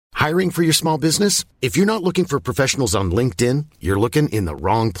Hiring for your small business? If you're not looking for professionals on LinkedIn, you're looking in the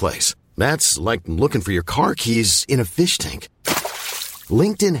wrong place. That's like looking for your car keys in a fish tank.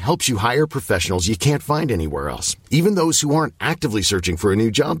 LinkedIn helps you hire professionals you can't find anywhere else, even those who aren't actively searching for a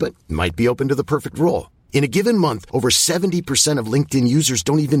new job but might be open to the perfect role. In a given month, over 70% of LinkedIn users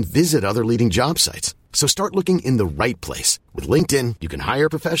don't even visit other leading job sites. So start looking in the right place. With LinkedIn, you can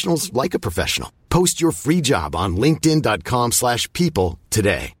hire professionals like a professional. Post your free job on linkedin.com/people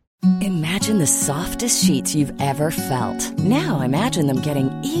today. Imagine the softest sheets you've ever felt. Now imagine them getting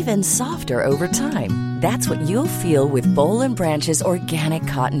even softer over time. That's what you'll feel with Boll & Branch's organic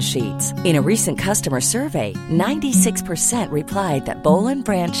cotton sheets. In a recent customer survey, 96% replied that Boll &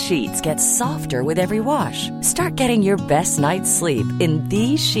 Branch sheets get softer with every wash. Start getting your best night's sleep in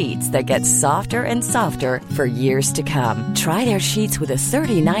these sheets that get softer and softer for years to come. Try their sheets with a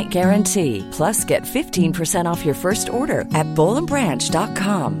 30-night guarantee. Plus, get 15% off your first order at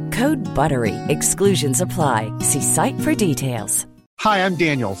bollandbranch.com. Code BUTTERY. Exclusions apply. See site for details. Hi, I'm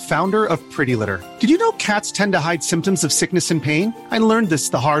Daniel, founder of Pretty Litter. Did you know cats tend to hide symptoms of sickness and pain? I learned this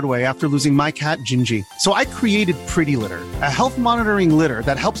the hard way after losing my cat, Gingy. So I created Pretty Litter, a health monitoring litter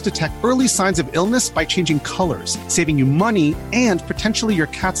that helps detect early signs of illness by changing colors, saving you money and potentially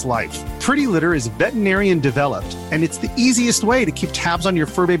your cat's life. Pretty Litter is veterinarian developed, and it's the easiest way to keep tabs on your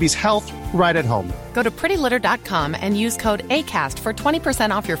fur baby's health right at home. Go to prettylitter.com and use code ACAST for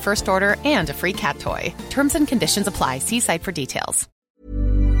 20% off your first order and a free cat toy. Terms and conditions apply. See site for details.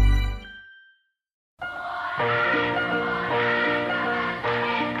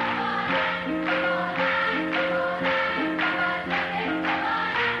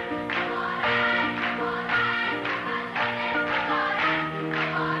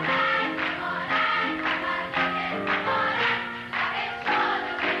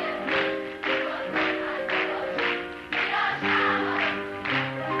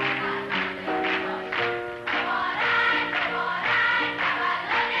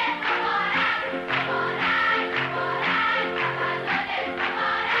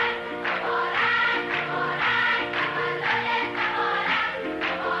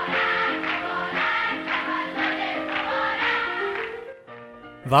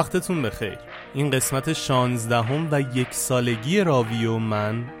 وقتتون بخیر. این قسمت 16 و 1 سالگی راوی و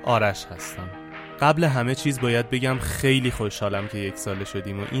من آرش هستم. قبل همه چیز باید بگم خیلی خوشحالم که 1 ساله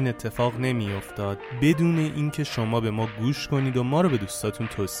شدیم و این اتفاق نمی افتاد بدون اینکه شما به ما گوش کنید و ما رو به دوستاتون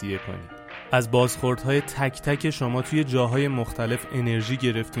توصیه کنید. از بازخوردهای تک تک شما توی جاهای مختلف انرژی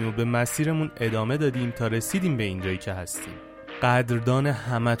گرفتیم و به مسیرمون ادامه دادیم تا رسیدیم به اینجایی که هستیم. قدردان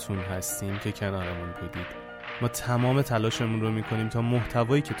همتون هستیم که کنارمون بودید. ما تمام تلاشمون رو میکنیم تا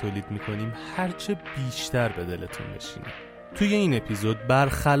محتوایی که تولید میکنیم هرچه بیشتر به دلتون بشینه. توی این اپیزود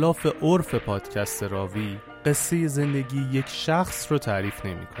برخلاف عرف پادکست راوی قصه زندگی یک شخص رو تعریف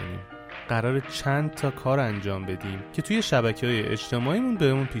نمیکنیم. قرار چند تا کار انجام بدیم که توی شبکه‌های اجتماعیمون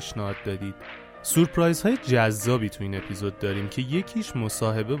بهمون پیشنهاد دادید. سورپرایزهای جذابی تو این اپیزود داریم که یکیش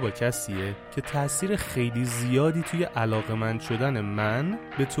مصاحبه با کسیه که تأثیر خیلی زیادی توی علاقه‌مند شدن من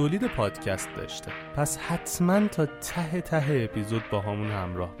به تولید پادکست داشته. پس حتما تا ته اپیزود با همون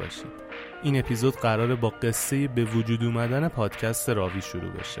همراه باشید. این اپیزود قراره با قصه به وجود اومدن پادکست راوی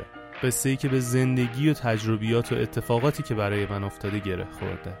شروع بشه. قصه‌ای که به زندگی و تجربیات و اتفاقاتی که برای من افتاده گره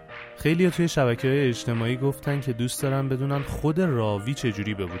خورده. خیلی‌ها توی شبکه‌های اجتماعی گفتن که دوست دارن بدونن خود راوی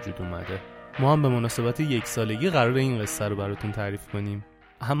چجوری به وجود اومده. ما هم به مناسبت 1 سالگی قراره این قصه رو براتون تعریف کنیم.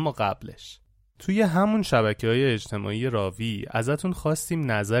 اما قبلش توی همون شبکه‌های اجتماعی راوی ازتون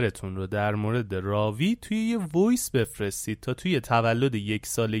خواستیم نظرتون رو در مورد راوی توی یه وایس بفرستید تا توی تولد 1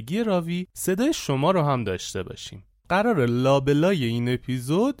 سالگی راوی صدای شما رو هم داشته باشیم. قراره لابلای این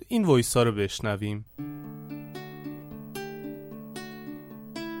اپیزود این وایس ها رو بشنویم.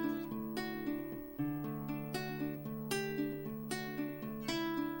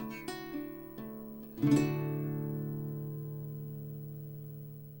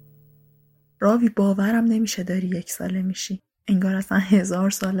 راوی باورم نمیشه داری 1 ساله میشی. انگار اصلا 1000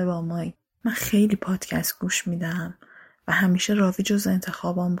 ساله با مایی. من خیلی پادکست گوش میدم و همیشه راوی جز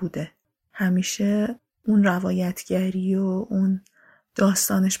انتخابام بوده. همیشه اون روایتگری و اون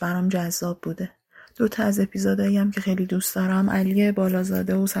داستانش برام جذاب بوده. 2 تا از اپیزودایی هم که خیلی دوست دارم علی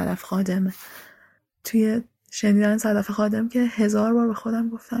بالازاده و صدف خادمه. توی شنیدن صدف خادم که 1000 بار به خودم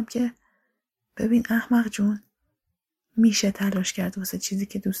گفتم که ببین احمق جون، میشه تلاش کرد واسه چیزی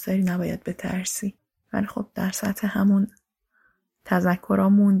که دوست داری، نباید بترسی. ولی خب در سطح همون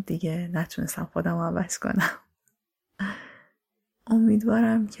تذکرامون دیگه نتونستم خودم رو عوض کنم.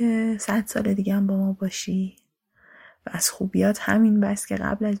 امیدوارم که 100 سال دیگه هم با ما باشی و از خوبیات همین بس که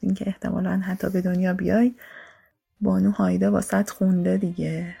قبل از این که احتمالاً حتی به دنیا بیای بانو هایده واسط خونده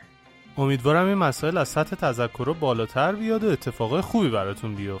دیگه. امیدوارم این مسائل از سطح تذکر رو بالاتر بیاد و اتفاقای خوبی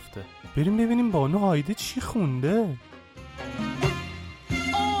براتون بیفته. بریم ببینیم بانو هایده چی خونده.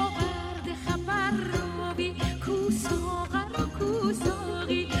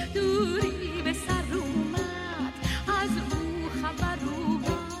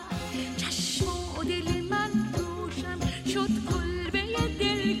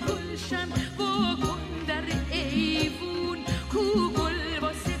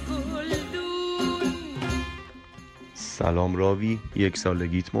 سلام راوی، 1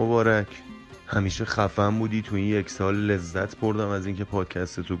 سالگیت مبارک. همیشه خفن بودی، تو این 1 سال لذت بردم از اینکه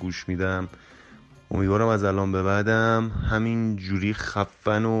پادکستتو گوش میدم. امیدوارم از الان به بعدم همین جوری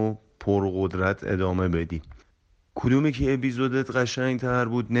خفن و پرقدرت ادامه بدی. کدومی که اپیزودت قشنگ‌تر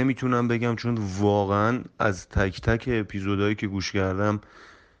بود نمیتونم بگم، چون واقعا از تک تک اپیزودایی که گوش کردم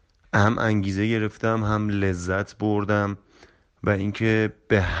هم انگیزه گرفتم، هم لذت بردم و اینکه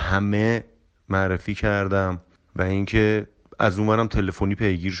به همه معرفی کردم و اینکه از اونورم تلفنی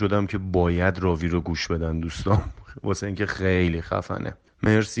پیگیر شدم که باید راوی رو گوش بدن دوستان، واسه اینکه خیلی خفنه.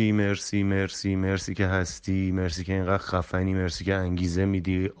 مرسی مرسی مرسی مرسی که هستی، مرسی که اینقدر خفنی، مرسی که انگیزه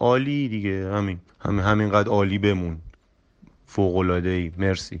میدی. عالی دیگه، همینقدر عالی بمون، فوق‌العاده‌ای.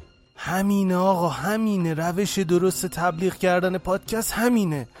 مرسی. همینه آقا، همینه روش درست تبلیغ کردن پادکست،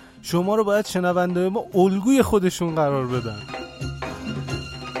 همینه. شما رو باید شنونده ما الگوی خودشون قرار بدن.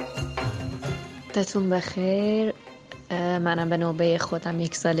 تتون بخیر. منم به نوبه خودم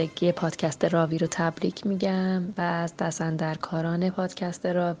 1 سالگی پادکست راوی رو تبریک میگم و از دست‌اندرکاران پادکست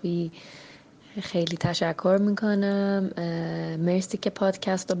راوی خیلی تشکر میکنم. مرسی که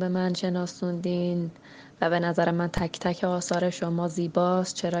پادکست رو به من شناسوندین و به نظر من تک تک آثار شما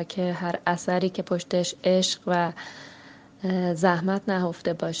زیباست، چرا که هر اثری که پشتش عشق و زحمت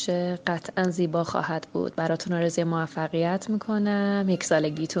نهفته باشه قطعا زیبا خواهد بود. براتون آرزوی موفقیت میکنم. 1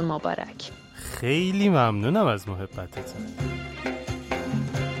 سالگیتون مبارک. خیلی ممنونم از محبتتون.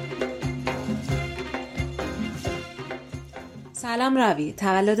 سلام راوی،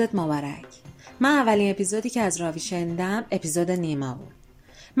 تولدت مبارک. من اولین اپیزودی که از راوی شنیدم اپیزود نیما بود.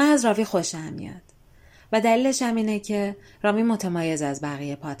 من از راوی خوشم میاد و دلیلش هم اینه که راوی متمایز از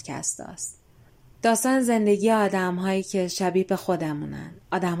بقیه پادکست هاست. داستان زندگی آدم هایی که شبیه به خودمونن،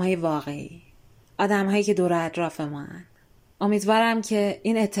 آدم های واقعی، آدم هایی که دور اطراف ما هن. امیدوارم که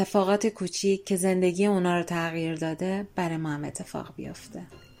این اتفاقات کوچیک که زندگی اونا رو تغییر داده برای ما هم اتفاق بیفته.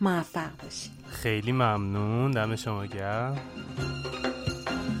 موفق باشید. خیلی ممنون، دم شما گرم.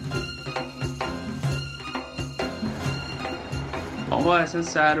 آقا اصلا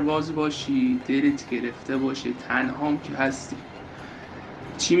سرباز باشی، دلت گرفته باشه، تنهام که هستی،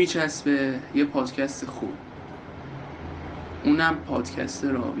 چی میچسبه؟ یه پادکست خوب، اونم پادکست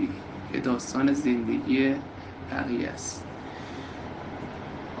راوی که داستان زندگی بقیه است.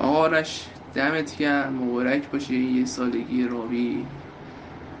 آقا آرش دمت گرم، مبارک باشه 1 سالگی راوی.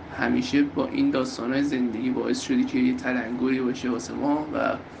 همیشه با این داستانهای زندگی باعث شدی که یه تلنگری باشه واسه ما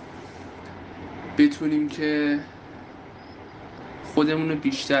و بتونیم که خودمون رو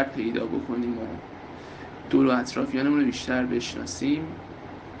بیشتر پیدا بکنیم و دور و اطرافیانمون رو بیشتر بشناسیم.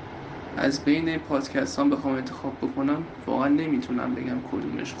 از بین پادکست ها بخوام انتخاب بکنم واقعا نمیتونم بگم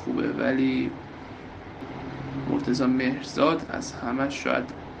کدومش خوبه، ولی مرتضی مهرزاد از همه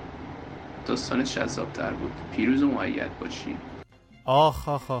شاید داستانش جذاب‌تر بود. پیروز و مؤید باشی. آخ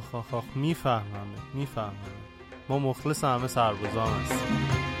میفهمم. ما مخلص همه سربازان هستیم.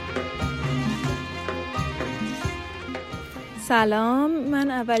 سلام،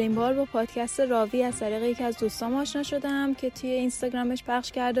 من اولین بار با پادکست راوی از طریق یکی از دوستام آشنا شدم که توی اینستاگرامش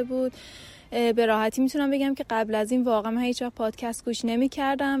پخش کرده بود. به راحتی میتونم بگم که قبل از این واقعا من هیچ وقت پادکست گوش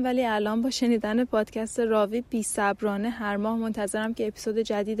نمی‌کردم، ولی الان با شنیدن پادکست راوی بی‌صبرانه هر ماه منتظرم که اپیزود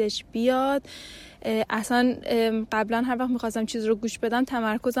جدیدش بیاد. اصلا قبلا هر وقت می‌خواستم چیز رو گوش بدم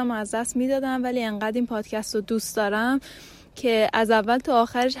تمرکزم رو از دست میدادم، ولی انقدر این پادکست رو دوست دارم که از اول تا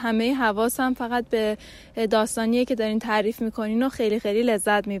آخرش همه حواسم فقط به داستانیه که دارین تعریف میکنین و خیلی خیلی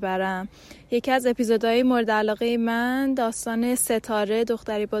لذت میبرم. یکی از اپیزودهای مورد علاقه من داستان ستاره،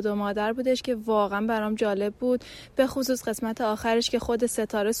 دختری با 2 مادر بودش که واقعا برام جالب بود، به خصوص قسمت آخرش که خود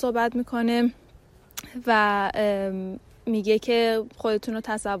ستاره صحبت میکنه و میگه که خودتون رو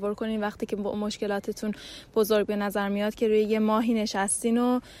تصور کنین وقتی که مشکلاتتون بزرگ به نظر میاد که روی یه ماهی نشستین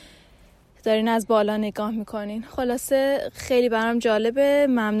و دارین از بالا نگاه میکنین. خلاصه خیلی برام جالبه.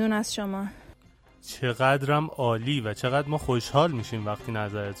 ممنون از شما. چقدرم عالی و چقدر ما خوشحال میشیم وقتی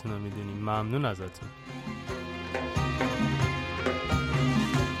نظرتون رو میدونیم. ممنون ازتون.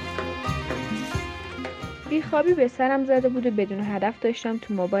 بیخوابی به سرم زده بود و بدون هدف داشتم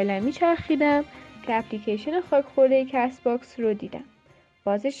تو موبایلم میچرخیدم که اپلیکیشن خاک خورده کست باکس رو دیدم.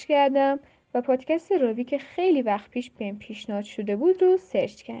 بازش کردم و پادکست راوی که خیلی وقت پیش بهم پیشنهاد شده بود رو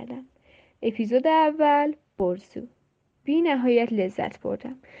سرچ کردم. اپیزود اول برزو. بی نهایت لذت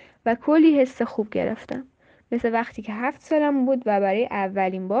بردم و کلی حس خوب گرفتم. مثل وقتی که 7 سالم بود و برای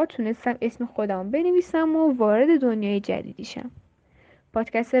اولین بار تونستم اسم خودم بنویسم و وارد دنیای جدیدی شم.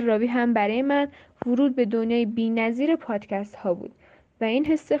 پادکست راوی هم برای من ورود به دنیای بی‌نظیر پادکست ها بود و این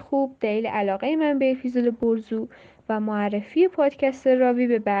حس خوب دلیل علاقه من به اپیزود برزو و معرفی پادکست راوی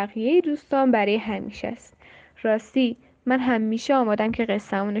به بقیه دوستان برای همیشه است. راستی من همیشه آمادم که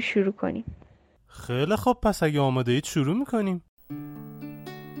قصه‌مون رو شروع کنیم. خیلی خب، پس اگه آماده اید شروع میکنیم.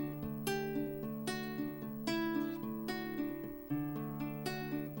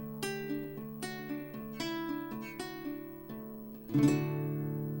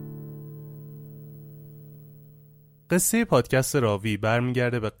 قصه پادکست راوی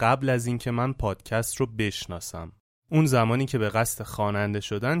برمیگرده به قبل از اینکه من پادکست رو بشناسم. اون زمانی که به قصد خواننده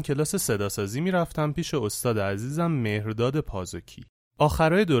شدن کلاس صداسازی میرفتم پیش استاد عزیزم مهرداد پازوکی.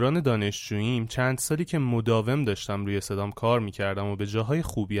 آخرای دوران دانشجوییم چند سالی که مداوم داشتم روی صدام کار میکردم و به جاهای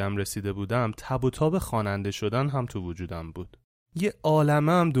خوبی هم رسیده بودم، تب و تاب خواننده شدن هم تو وجودم بود. یه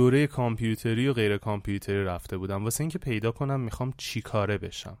عالمه هم دوره کامپیوتری و غیر کامپیوتری رفته بودم واسه اینکه پیدا کنم میخوام چی کاره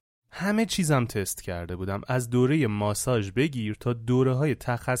بشم. همه چیزم تست کرده بودم، از دوره ماساژ بگیر تا دوره‌های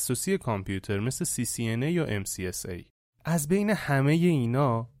تخصصی کامپیوتر مثل CCNA یا MCSA. از بین همه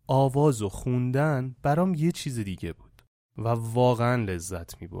اینا آواز و خوندن برام یه چیز دیگه بود و واقعا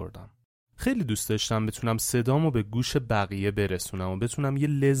لذت می‌بردم. خیلی دوست داشتم بتونم صدامو به گوش بقیه برسونم و بتونم یه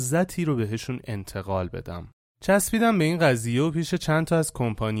لذتی رو بهشون انتقال بدم. چسبیدم به این قضیه و پیش چند تا از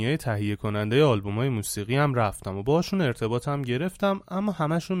کمپانی‌های تهیه کننده آلبوم‌های موسیقی هم رفتم و باهاشون ارتباطم گرفتم، اما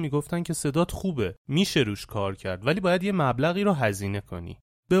همشون میگفتن که صدات خوبه، میشه روش کار کرد، ولی باید یه مبلغی رو هزینه کنی.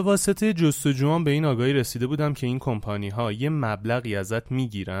 به واسطه جستجوام به این آگاهی رسیده بودم که این کمپانی‌ها یه مبلغی ازت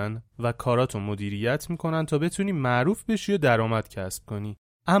میگیرن و کاراتو مدیریت میکنن تا بتونی معروف بشی و درآمد کسب کنی.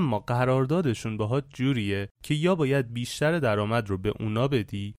 اما قراردادشون باهات جوریه که یا باید بیشتر درآمد رو به اونا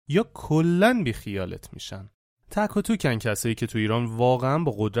بدی یا کلاً بی خیالت میشن. تک و توکن کسایی که تو ایران واقعا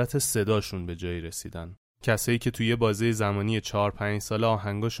با قدرت صداشون به جایی رسیدن. کسایی که توی بازه زمانی 4-5 ساله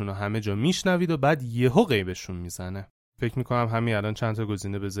آهنگاشون رو همه جا میشنوید و بعد یهو غیبشون میزنه. فکر میکنم همین الان چند تا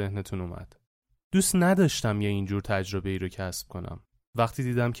گزینه به ذهنتون اومد. دوست نداشتم یه اینجور تجربه ای رو کسب کنم. وقتی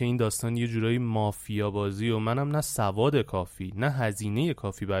دیدم که این داستان یه جورایی مافیا بازی و منم نه سواد کافی نه هزینه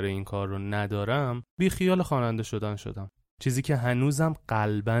کافی برای این کار رو ندارم، بی خیال خواننده شدم. چیزی که هنوزم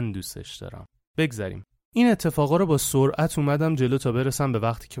قلباً دوستش دارم. بگذریم. این اتفاقا رو با سرعت اومدم جلو تا برسم به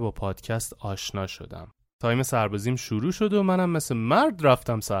وقتی که با پادکست آشنا شدم. تایم سربازیم شروع شد و منم مثل مرد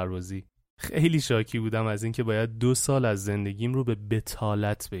رفتم سربازی. خیلی شاکی بودم از اینکه باید 2 سال از زندگیم رو به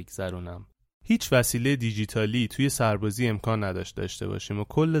بتالت بگذرونم. هیچ وسیله دیجیتالی توی سربازی امکان نداشت داشته باشیم و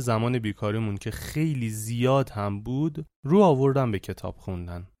کل زمان بیکاریمون که خیلی زیاد هم بود رو آوردم به کتاب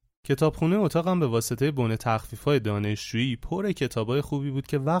خوندن. کتابخونه اتاقم به واسطه بن تخفیف‌های دانشجویی پر کتابای خوبی بود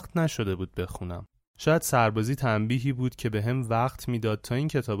که وقت نشده بود بخونم. شاید سربازی تنبیهی بود که به هم وقت میداد تا این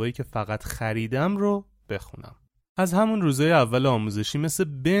کتابایی که فقط خریدم رو بخونم. از همون روزای اول آموزشی مثل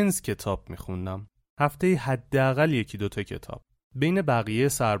بنز کتاب میخوندم. هفته حداقل 1-2 تا کتاب. بین بقیه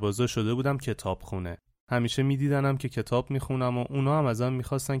سربازا شده بودم کتابخونه. همیشه میدیدنم که کتاب میخونم و اونا هم ازم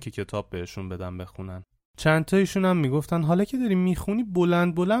میخواستن که کتاب بهشون بدم بخونن. چند تایشون هم میگفتن حالا که داری میخونی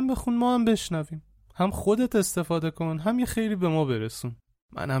بلند بخون ما هم بشنویم. هم خودت استفاده کن، هم یه خیری به ما برسون.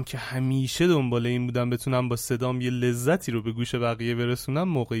 منم که همیشه دنبال این بودم بتونم با صدام یه لذتی رو به گوش بقیه برسونم،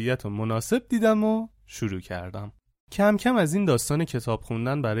 موقعیت رو مناسب دیدم و شروع کردم. کم کم از این داستان کتاب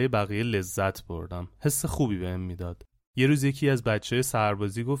خوندن برای بقیه لذت بردم. حس خوبی بهم میداد. یه روز یکی از بچه‌های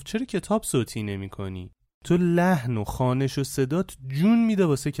سربازی گفت چرا کتاب صوتی نمی‌کنی؟ تو لحن و خوانش و صدات جون میده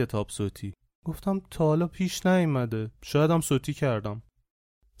واسه کتاب صوتی. گفتم تا حالا پیش نیومده، شاید هم صوتی کردم.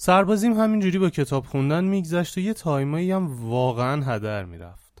 سربازیم همینجوری با کتاب خوندن میگذشت و یه تایمایی هم واقعا هدر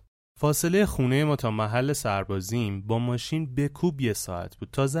میرفت. فاصله خونه ما تا محل سربازیم با ماشین بکوب 1 ساعت بود،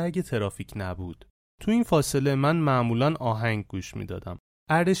 تازه اگه ترافیک نبود. تو این فاصله من معمولاً آهنگ گوش میدادم.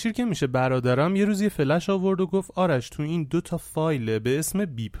 اردشیر که میشه برادرم یه روز یه فلش آورد و گفت آرش تو این 2 تا فایل به اسم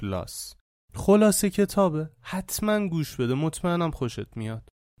بی پلاس. خلاصه کتابه، حتما گوش بده، مطمئنم خوشت میاد.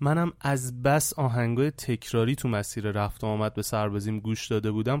 منم از بس آهنگای تکراری تو مسیر رفت و آمد به سربازیم گوش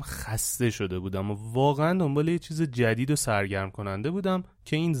داده بودم خسته شده بودم و واقعا دنبال یه چیز جدید و سرگرم کننده بودم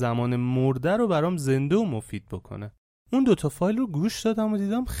که این زمان مرده رو برام زنده و مفید بکنه. اون 2 تا فایل رو گوش دادم و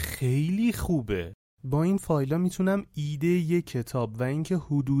دیدم خیلی خوبه. با این فایل‌ها میتونم ایده یک کتاب و اینکه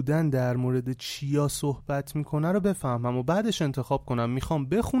حدوداً در مورد چیا صحبت میکنه رو بفهمم و بعدش انتخاب کنم میخوام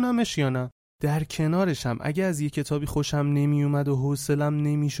بخونمش یا نه. در کنارشم اگه از یه کتابی خوشم نمی اومد و حوصلم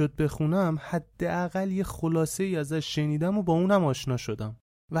نمیشد بخونم، حداقل یه خلاصه ای ازش شنیدم و با اونم آشنا شدم.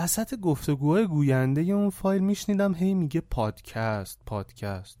 وسط گفتگوهای گوینده اون فایل میشنیدم هی میگه پادکست.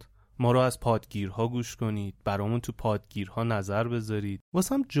 ما رو از پادگیرها گوش کنید، برامون تو پادگیرها نظر بذارید.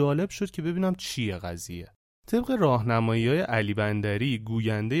 واسم جالب شد که ببینم چیه قضیه. طبق راهنمایی‌های علی بندری،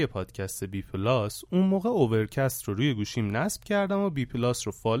 گوینده پادکست بی پلاس، اون موقع اوورکست رو روی گوشیم نصب کردم و بی پلاس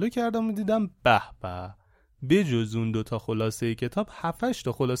رو فالو کردم و دیدم به بجز اون 2 خلاصه کتاب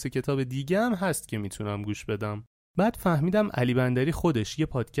 7-8 خلاصه کتاب دیگه هم هست که میتونم گوش بدم. بعد فهمیدم علی بندری خودش یه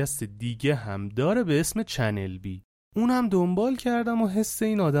پادکست دیگه هم داره به اسم چنل بی. اونم دنبال کردم و حس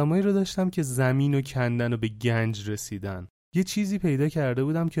این آدمایی رو داشتم که زمین و کندن و به گنج رسیدن. یه چیزی پیدا کرده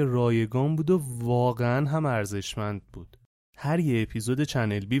بودم که رایگان بود و واقعا هم ارزشمند بود. هر یه اپیزود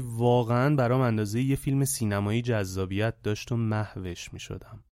چنل بی واقعا برام اندازه یه فیلم سینمایی جذابیت داشت و محوش می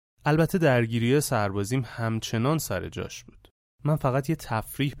شدم. البته درگیری سربازیم همچنان سر جاش بود. من فقط یه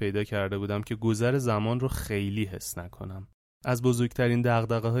تفریح پیدا کرده بودم که گذر زمان رو خیلی حس نکنم. از بزرگترین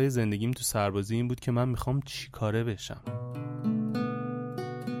دغدغه‌های زندگیم تو سربازی این بود که من میخوام چی کاره بشم.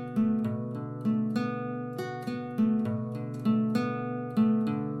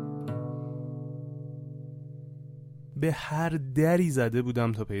 به هر دری زده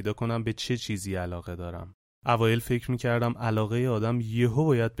بودم تا پیدا کنم به چه چیزی علاقه دارم. اوایل فکر میکردم علاقه آدم یهو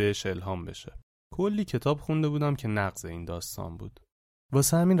باید بهش الهام بشه. کلی کتاب خونده بودم که نقض این داستان بود.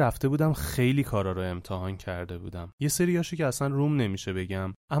 واسه همین رفته بودم خیلی کارا رو امتحان کرده بودم. یه سریاشو که اصلا روم نمیشه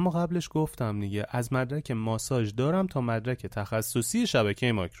بگم، اما قبلش گفتم دیگه، از مدرک ماساژ دارم تا مدرک تخصصی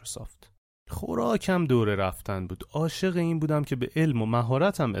شبکه مایکروسافت. خوراکم دوره رفتن بود. عاشق این بودم که به علم و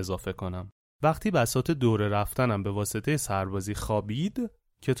مهارتم اضافه کنم. وقتی بساط دوره رفتنم به واسطه سربازی خوابید،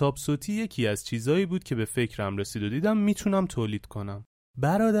 کتاب صوتی یکی از چیزایی بود که به فکرم رسید و دیدم میتونم تولید کنم.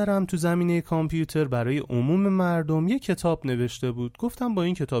 برادرم تو زمینه کامپیوتر برای عموم مردم یه کتاب نوشته بود. گفتم با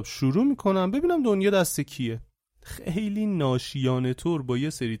این کتاب شروع میکنم ببینم دنیا دست کیه. خیلی ناشیانه طور با یه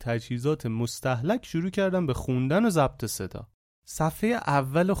سری تجهیزات مستهلک شروع کردم به خوندن و ضبط صدا. صفحه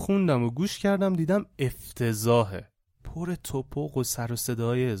اول خوندم و گوش کردم، دیدم افتضاحه، پر توپق و سر و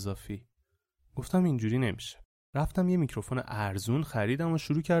صدای اضافی. گفتم اینجوری نمیشه. رفتم یه میکروفون ارزون خریدم و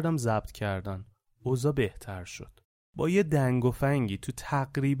شروع کردم ضبط کردن. اوضاع بهتر شد. با یه دنگ و فنگی تو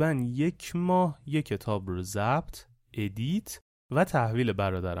تقریباً 1 ماه یه کتاب رو ضبط، ادیت و تحویل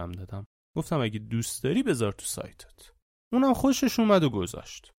برادرم دادم. گفتم اگه دوست داری بذار تو سایتت. اونم خوشش اومد و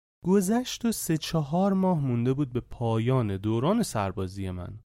گذاشت و 3-4 ماه مونده بود به پایان دوران سربازی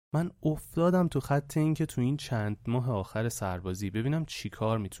من. من افتادم تو خط این که تو این چند ماه آخر سربازی ببینم چی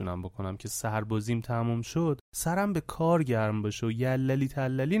کار میتونم بکنم که سربازیم تموم شد سرم به کار گرم باشه و یللی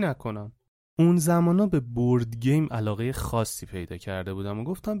تللی نکنم. اون زمانا به بورد گیم علاقه خاصی پیدا کرده بودم و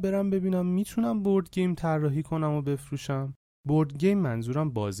گفتم برم ببینم میتونم بورد گیم طراحی کنم و بفروشم. بورد گیم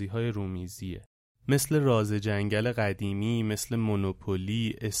منظورم بازی‌های رومیزیه، مثل راز جنگل قدیمی، مثل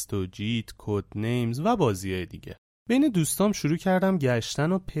مونوپولی، استوجیت، کد نیمز و بازی‌های دیگه. بین دوستام شروع کردم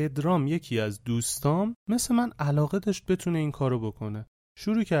گشتن و پدرام، یکی از دوستام، مثل من علاقه داشت بتونه این کارو بکنه.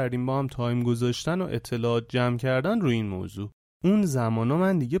 شروع کردیم با هم تایم گذاشتن و اطلاعات جمع کردن روی این موضوع. اون زمانا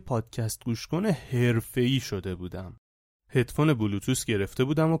من دیگه پادکست گوش کنه حرفه‌ای شده بودم. هدفون بلوتوث گرفته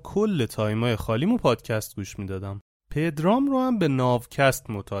بودم و کل تایمای خالیمو پادکست گوش میدادم. پدرام رو هم به ناوکست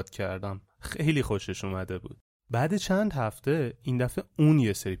معتاد کردم. خیلی خوشش اومده بود. بعد چند هفته این دفعه اون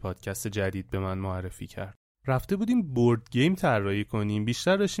یه سری پادکست جدید به من معرفی کرد. رفته بودیم بورد گیم طراحی کنیم،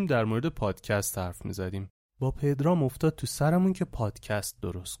 بیشتر داشتیم در مورد پادکست حرف میزدیم. با پدرام افتاد تو سرمون که پادکست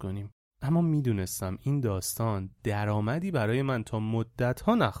درست کنیم. اما میدونستم این داستان درآمدی برای من تا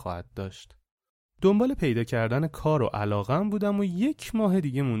مدت‌ها نخواهد داشت. دنبال پیدا کردن کار و علاقم بودم و 1 ماه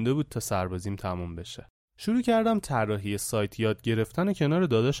دیگه مونده بود تا سربازیم تموم بشه. شروع کردم طراحی سایت یاد گرفتن و کنار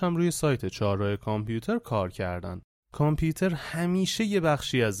داداشم روی سایت 4 راه کامپیوتر کار کردن. کامپیوتر همیشه یه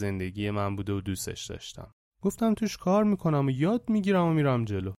بخشی از زندگی من بوده و دوستش داشتم. گفتم توش کار میکنم و یاد میگیرم و میرم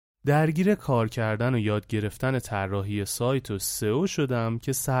جلو. درگیر کار کردن و یاد گرفتن طراحی سایت و سئو شدم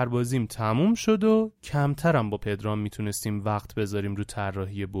که سربازیم تموم شد و کمترم با پدرام میتونستیم وقت بذاریم رو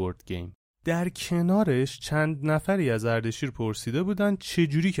طراحی بورد گیم. در کنارش چند نفری از اردشیر پرسیده بودن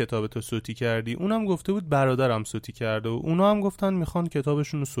چجوری کتابتو صوتی کردی؟ اونم گفته بود برادرم صوتی کرده و اونا هم گفتن میخوان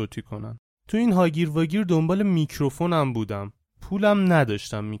کتابشون رو صوتی کنن. تو این هاگیر واگیر دنبال میکروفونم بودم. پولم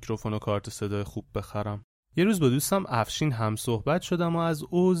نداشتم میکروفون و کارت صدای خوب بخرم. یه روز با دوستم افشین هم صحبت شدم و از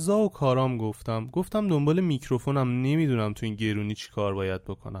اوضاع و کارام گفتم دنبال میکروفونم، نمیدونم تو این گرونی چی کار باید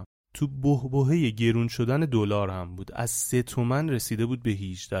بکنم. تو بحبوحه گرون شدن دلار هم بود. از 3 تومن رسیده بود به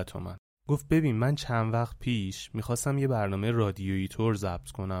 18 تومن. گفت ببین من چند وقت پیش میخواستم یه برنامه رادیویی تور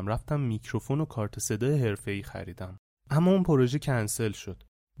ضبط کنم، رفتم میکروفون و کارت صدای حرفه‌ای خریدم، اما اون پروژه کنسل شد.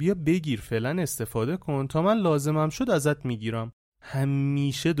 بیا بگیر فعلا استفاده کن تا من لازمم شد ازت میگیرم.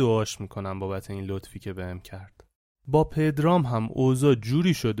 همیشه دعاش میکنم بابت این لطفی که بهم کرد. با پدرام هم اوضاع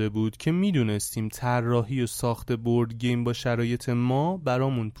جوری شده بود که میدونستیم طراحی و ساخت بورد گیم با شرایط ما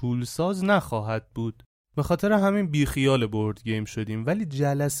برامون پولساز نخواهد بود. به خاطر همین بیخیال بورد گیم شدیم، ولی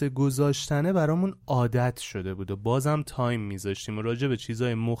جلسه گذاشتنه برامون عادت شده بود و بازم تایم میذاشتیم و راجع به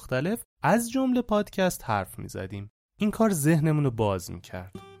چیزای مختلف از جمله پادکست حرف میزدیم. این کار ذهنمون رو باز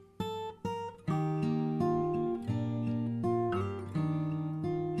میکرد.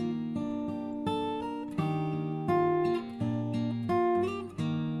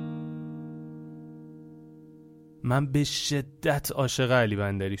 من به شدت عاشق علی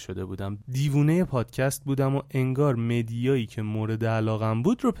بندری شده بودم. دیوونه پادکست بودم و انگار مدیایی که مورد علاقم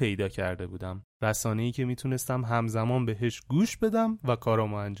بود رو پیدا کرده بودم. رسانه‌ای که میتونستم همزمان بهش گوش بدم و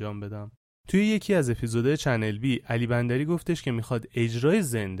کارامو انجام بدم. توی یکی از اپیزودهای چنل بی علی بندری گفتش که میخواد اجرای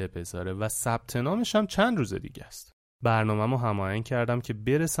زنده بذاره و ثبت نامش هم چند روز دیگه است. برنامه‌مو هماهنگ کردم که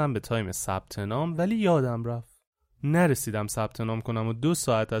برسم به تایم ثبت نام، ولی یادم رفت. نرسیدم ثبت نام کنم و 2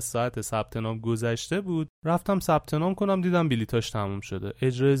 ساعت از ساعت ثبت نام گذشته بود. رفتم ثبت نام کنم، دیدم بلیتاش تموم شده.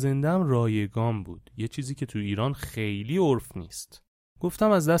 اجرای زنده‌ام رایگان بود، یه چیزی که تو ایران خیلی عرف نیست.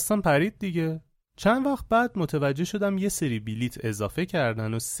 گفتم از دستم پرید دیگه. چند وقت بعد متوجه شدم یه سری بلیت اضافه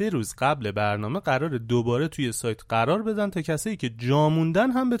کردن و 3 روز قبل برنامه قرار دوباره توی سایت قرار بدن تا کسایی که جا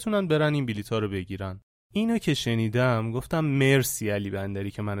موندن هم بتونن برن این بلیت‌ها رو بگیرن. اینو که شنیدم گفتم مرسی علی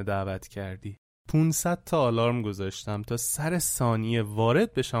بندری که منو دعوت کردی. 500 تا آلارم گذاشتم تا سر ثانیه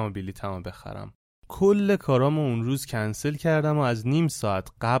وارد بشم و بلیطمو بخرم. کل کارامو اون روز کنسل کردم و از نیم ساعت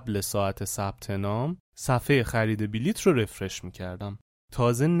قبل ساعت ثبت نام صفحه خرید بلیط رو رفرش میکردم.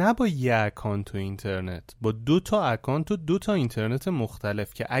 تازه نه با یه اکانت و اینترنت، با 2 تا اکانت و 2 تا اینترنت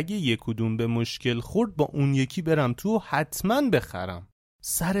مختلف که اگه یک کدوم به مشکل خورد با اون یکی برم تو و حتما بخرم.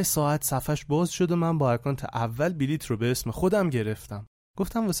 سر ساعت صفحش باز شد و من با اکانت اول بلیط رو به اسم خودم گرفتم.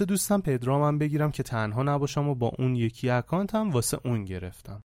 گفتم واسه دوستم پدرامم بگیرم که تنها نباشم و با اون یکی اکانتم واسه اون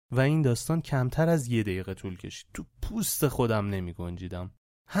گرفتم. و این داستان کمتر از 1 دقیقه طول کشید. تو پوست خودم نمی گنجیدم.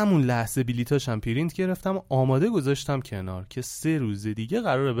 همون لحظه بلیتاشم پرینت گرفتم و آماده گذاشتم کنار که 3 روز دیگه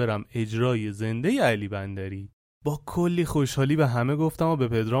قراره برم اجرای زنده علی بندری. با کلی خوشحالی به همه گفتم و به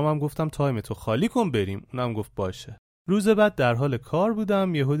پدرامم گفتم تایم تو خالی کن بریم. اونم گفت باشه. روز بعد در حال کار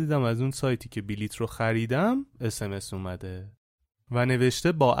بودم، یهو دیدم از اون سایتی که بلیت رو خریدم SMS اومده و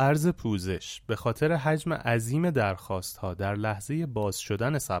نوشته با عرض پوزش به خاطر حجم عظیم درخواست ها در لحظه باز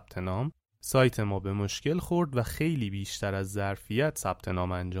شدن ثبت نام سایت ما به مشکل خورد و خیلی بیشتر از ظرفیت ثبت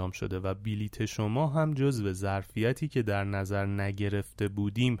نام انجام شده و بلیت شما هم جزو ظرفیتی که در نظر نگرفته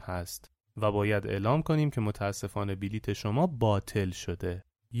بودیم هست و باید اعلام کنیم که متاسفانه بلیت شما باطل شده.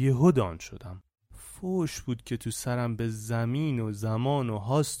 یهو دان شدم. فوش بود که تو سرم به زمین و زمان و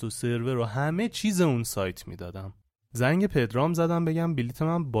هاست و سرور و همه چیز اون سایت میدادم. زنگ پدرام زدم بگم بلیت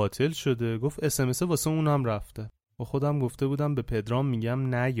من باطل شده. گفت SMS واسه اونم رفته. با خودم گفته بودم به پدرام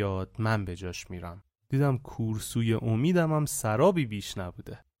میگم نیاد، من به جاش میرم. دیدم کورسوی امیدم هم سرابی بیش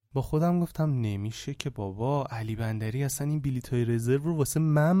نبوده. با خودم گفتم نمیشه که بابا، علی بندری اصلا این بلیتای رزرو رو واسه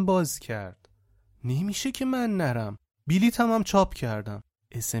من باز کرد. نمیشه که من نرم. بلیتم هم چاپ کردم.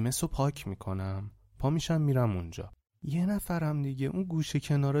 SMS رو پاک میکنم، پا میشم میرم اونجا. یه نفرم دیگه اون گوشه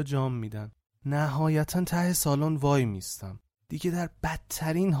کنارا جام میدن. نهایتا ته سالن وای میستم. دیگه در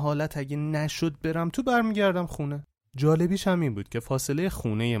بدترین حالت اگه نشد برم تو برمیگردم خونه. جالبیش هم این بود که فاصله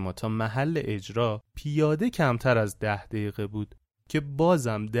خونه ما تا محل اجرا پیاده کمتر از 10 دقیقه بود که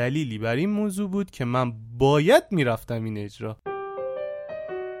بازم دلیلی بر این موضوع بود که من باید میرفتم این اجرا.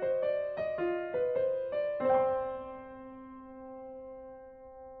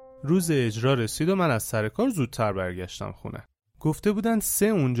 روز اجرا رسید و من از سر کار زودتر برگشتم خونه. گفته بودن 3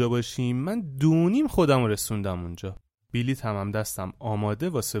 اونجا باشیم، من 2:30 خودم رسوندم اونجا. بلیط هم دستم آماده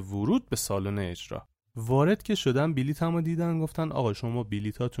واسه ورود به سالن اجرا. وارد که شدم بلیطمو دیدن، گفتن آقا شما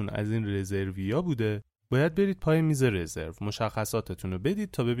بلیطاتون از این رزرویا بوده، باید برید پای میز رزرو، مشخصاتتون رو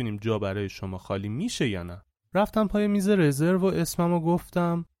بدید تا ببینیم جا برای شما خالی میشه یا نه. رفتم پای میز رزرو و اسممو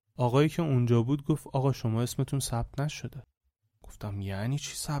گفتم. آقایی که اونجا بود گفت آقا شما اسمتون ثبت نشده. گفتم یعنی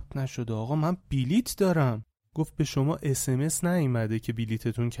چی ثبت نشده آقا، من بلیط دارم. گفت به شما SMS نیومده که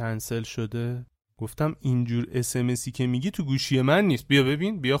بلیتتون کنسل شده؟ گفتم اینجور SMSی که میگی تو گوشی من نیست، بیا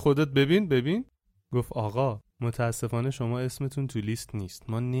ببین، بیا خودت ببین. گفت آقا متاسفانه شما اسمتون تو لیست نیست،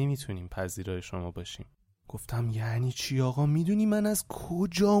 ما نمیتونیم پذیرای شما باشیم. گفتم یعنی چی آقا، میدونی من از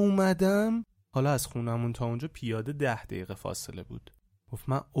کجا اومدم؟ حالا از خونمون تا اونجا پیاده 10 دقیقه فاصله بود. گفت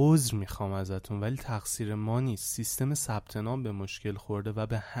من عذر میخوام ازتون ولی تقصیر ما نیست، سیستم ثبت نام به مشکل خورده و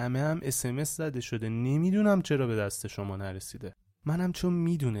به همه هم SMS زده شده، نمیدونم چرا به دست شما نرسیده. منم چون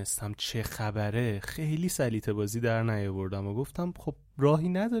میدونستم چه خبره خیلی سلیطه بازی در نیاوردم و گفتم خب راهی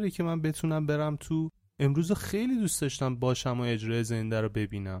نداره که من بتونم برم تو، امروز خیلی دوست داشتم باشم و اجرای زنده رو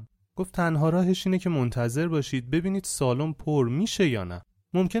ببینم. گفت تنها راهش اینه که منتظر باشید ببینید سالن پر میشه یا نه،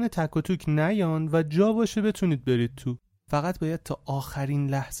 ممکنه تک و توک نیان و جا باشه بتونید برید تو، فقط باید تا آخرین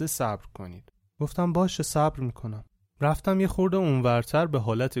لحظه صبر کنید. گفتم باشه صبر میکنم. رفتم یه خورده اونورتر به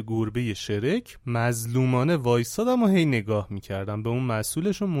حالت گربه شرک مظلومانه وایسادم و هی نگاه میکردم به اون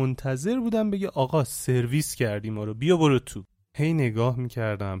مسئولش و منتظر بودم بگه آقا سرویس کردی ما رو بیا برو تو. هی نگاه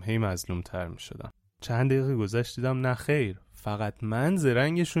میکردم هی مظلومتر میشدم. چند دقیقه گذشت دیدم نه خیر، فقط من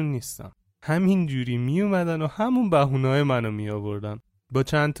زرنگشون نیستم. همین جوری می اومدن و همون بهونه‌های منو می آوردن. با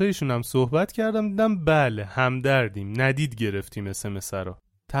چند تایشون هم صحبت کردم دیدم بله همدردیم، ندید گرفتیم SMS رو.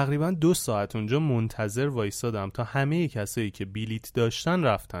 تقریبا 2 ساعت اونجا منتظر وایسادم تا همه کسایی که بلیت داشتن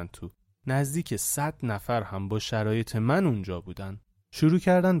رفتن تو. نزدیک 100 نفر هم با شرایط من اونجا بودن. شروع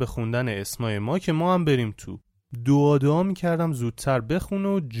کردن به خوندن اسمای ما که ما هم بریم تو. دعا می‌کردم زودتر بخونه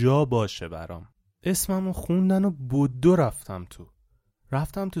و جا باشه برام. اسممو خوندن و بدو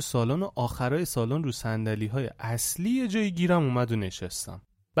رفتم تو سالن و آخرای سالن رو صندلی‌های اصلی یه جایی گیرم اومد و نشستم.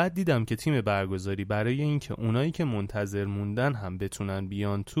 بعد دیدم که تیم برگزاری برای اینکه اونایی که منتظر موندن هم بتونن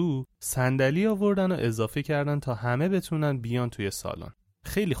بیان تو صندلی آوردن و اضافه کردن تا همه بتونن بیان توی سالن.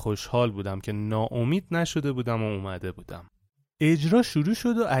 خیلی خوشحال بودم که ناامید نشده بودم و اومده بودم. اجرا شروع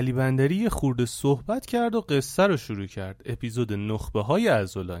شد و علی بندری یه خورده صحبت کرد و قصه رو شروع کرد، اپیزود نخبه‌های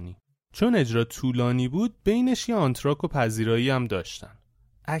عضلانی. چون اجرا طولانی بود بینش یه آنتراک و پذیرایی هم داشتن.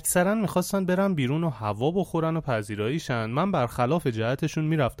 اکثرا میخواستن برن بیرون و هوا بخورن و پذیراییشن. من برخلاف جهتشون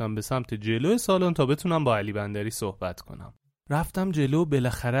میرفتم به سمت جلو سالن تا بتونم با علی بندری صحبت کنم. رفتم جلو،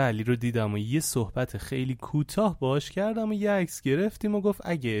 بالاخره علی رو دیدم و یه صحبت خیلی کوتاه باهاش کردم و یه عکس گرفتیم و گفت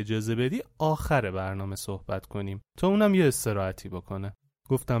اگه اجازه بدی آخر برنامه صحبت کنیم تا اونم یه استراحتی بکنه.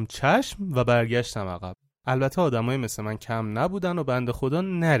 گفتم چشم و برگشتم عقب. البته آدمای مثل من کم نبودن و بنده خدا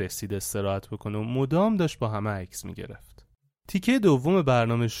نرسید استراحت بکنه و مدام داشت با همه عکس میگرفت. تیکه دوم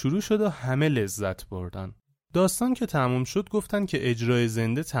برنامه شروع شد و همه لذت بردن. داستان که تموم شد گفتن که اجرای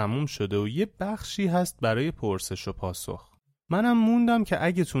زنده تموم شده و یه بخشی هست برای پرسش و پاسخ. منم موندم که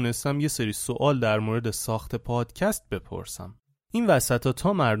اگه تونستم یه سری سوال در مورد ساخت پادکست بپرسم. این وسطا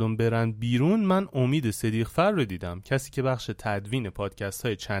تا مردم برن بیرون من امید صدیقفر رو دیدم، کسی که بخش تدوین پادکست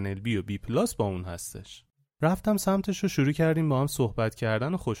های چنل بی و بی پلاس با اون هستش. رفتم سمتش و شروع کردیم با هم صحبت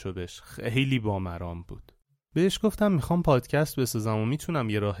کردن و خوشوبش. خیلی بامرام بود. بهش گفتم میخوام پادکست بسازم و میتونم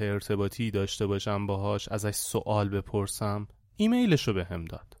یه راه ارتباطی داشته باشم باهاش، ازش سوال بپرسم. ایمیلشو بهم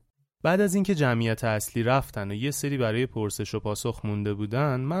داد. بعد از اینکه جمعیت اصلی رفتن و یه سری برای پرسش و پاسخ مونده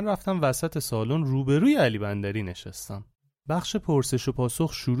بودن، من رفتم وسط سالن روبروی علی بندری نشستم. بخش پرسش و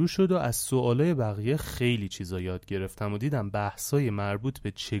پاسخ شروع شد و از سوالای بقیه خیلی چیزا یاد گرفتم و دیدم بحثای مربوط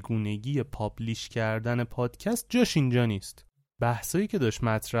به چگونگی پابلیش کردن پادکست جاش اینجا نیست. بحثایی که داشت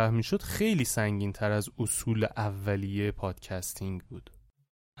مطرح میشد خیلی سنگین تر از اصول اولیه پادکستینگ بود.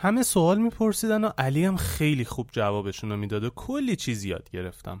 همه سوال میپرسیدن و علی هم خیلی خوب جوابشون رو میداد و کلی چیز یاد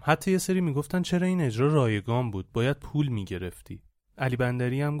گرفتم. حتی یه سری میگفتن چرا این اجرا رایگان بود، باید پول میگرفتی. علی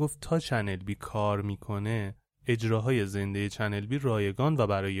بندری هم گفت تا چنل بی کار میکنه اجراهای زنده چنل بی رایگان و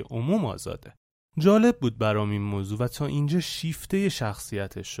برای عموم آزاده. جالب بود برام این موضوع و تا اینجا شیفته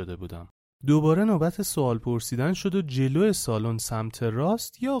شخصیتش شده بودم. دوباره نوبت سوال پرسیدن شد و جلو سالن سمت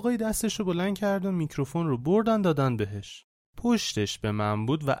راست یه آقای دستشو بلند کرد و میکروفون رو بردن دادن بهش. پشتش به من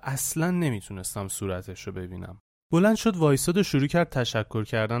بود و اصلاً نمیتونستم صورتشو ببینم. بلند شد وایساد و شروع کرد تشکر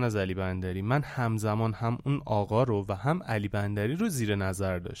کردن از علی بندری. من همزمان هم اون آقا رو و هم علی بندری رو زیر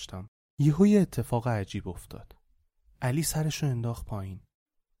نظر داشتم. یهو یه اتفاق عجیب افتاد. علی سرشو انداخت پایین.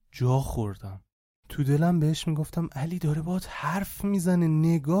 جا خوردم. تو دلم بهش میگفتم علی داره باهات حرف میزنه،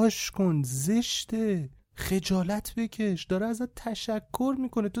 نگاش کن، زشته، خجالت بکش، داره ازت تشکر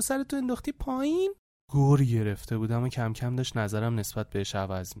میکنه، تو سرتو انداختی پایین. گور گرفته بودم و کم کم داشت نظرم نسبت بهش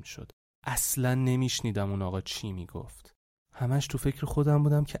عوض میشد. اصلا نمیشنیدم اون آقا چی میگفت. همش تو فکر خودم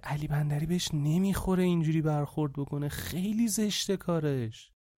بودم که علی بندری بهش نمیخوره اینجوری برخورد بکنه، خیلی زشته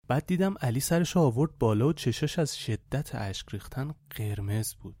کارش. بعد دیدم علی سرش آورد بالا و چشاش از شدت اشک ریختن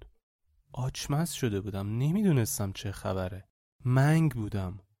قرمز بود. آچمز شده بودم، نمیدونستم چه خبره. منگ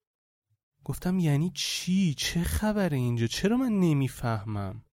بودم. گفتم یعنی چی؟ چه خبره اینجا؟ چرا من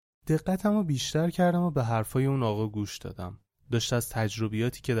نمیفهمم؟ دقتمو بیشتر کردم و به حرفای اون آقا گوش دادم. داشت از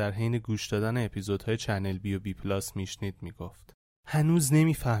تجربیاتی که در حین گوش دادن اپیزودهای چنل بی و بی پلاس میشنید میگفت. هنوز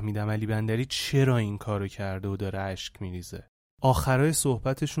نمیفهمیدم علی بندری چرا این کارو کرده و داره اشک میریزه. آخرای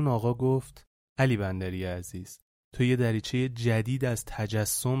صحبتشون آقا گفت علی بندری عزیز، تو یه دریچه جدید از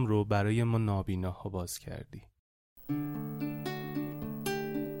تجسم رو برای ما نابیناها باز کردی.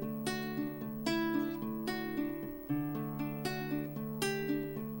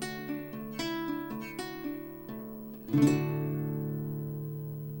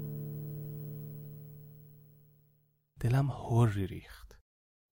 دلم هوری ریخت.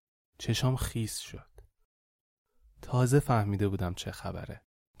 چشام خیس شد. تازه فهمیده بودم چه خبره.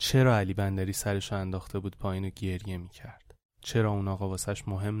 چرا علی بندری سرشو انداخته بود پایین و گریه میکرد. چرا اون آقا واسش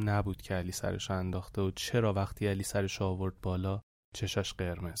مهم نبود که علی سرشو انداخته و چرا وقتی علی سرشو آورد بالا چشاش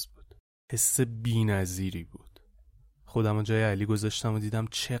قرمز بود. حس بی‌نظیری بود. خودمو جای علی گذاشتم و دیدم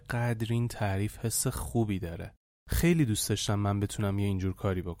چقدر این تعریف حس خوبی داره. خیلی دوست داشتم من بتونم یه اینجور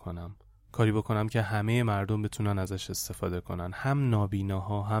کاری بکنم که همه مردم بتونن ازش استفاده کنن، هم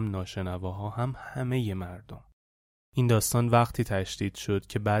نابیناها، هم ناشنواها، هم همه مردم. این داستان وقتی تشدید شد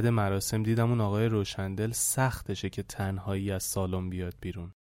که بعد مراسم دیدم اون آقای روشندل سختشه که تنهایی از سالن بیاد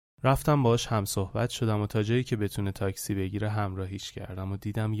بیرون. رفتم باهاش هم صحبت شدم و تا جایی که بتونه تاکسی بگیره همراهیش کردم و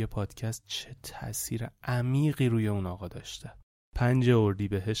دیدم یه پادکست چه تأثیر عمیقی روی اون آقا داشته. 5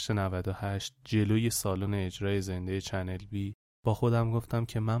 اردیبهشت 98 جلوی سالن اجرای زنده چنل بی با خودم گفتم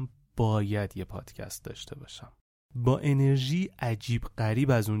که من باید یه پادکست داشته باشم. با انرژی عجیب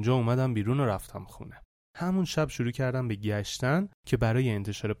غریب از اونجا اومدم بیرون و رفتم خونه. همون شب شروع کردم به گشتن که برای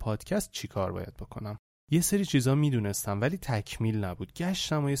انتشار پادکست چی کار باید بکنم. یه سری چیزا میدونستم ولی تکمیل نبود.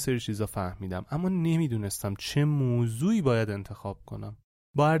 گشتم و یه سری چیزا فهمیدم اما نمیدونستم چه موضوعی باید انتخاب کنم.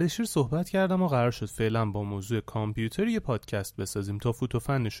 با اردشیر صحبت کردم و قرار شد فعلا با موضوع کامپیوتر یه پادکست بسازیم تا فوت و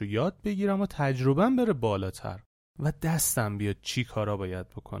فنشو یاد بگیرم و تجربه‌ام بره بالاتر و دستم بیاد چی کارا باید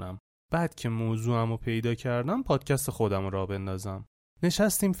بکنم. بعد که موضوعمو پیدا کردم پادکست خودم رو راه بندازم.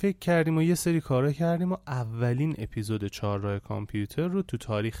 نشستیم فکر کردیم و یه سری کارا کردیم و اولین اپیزود 4 راه کامپیوتر رو تو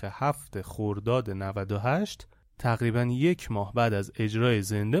تاریخ 7 خرداد 98 تقریباً 1 ماه بعد از اجرای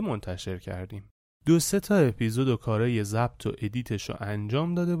زنده منتشر کردیم. 2-3 تا اپیزود و کارای ضبط و ادیتش رو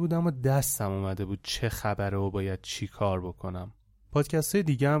انجام داده بودم و دستم اومده بود چه خبره و باید چی کار بکنم. پادکست‌های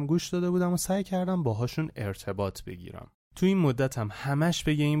دیگه هم گوش داده بودم و سعی کردم باهاشون ارتباط بگیرم. تو این مدتم همش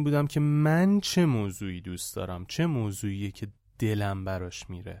بگه این بودم که من چه موضوعی دوست دارم، چه موضوعیه که دلم براش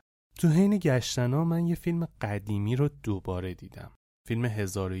میره. تو حین گشتنا من یه فیلم قدیمی رو دوباره دیدم. فیلم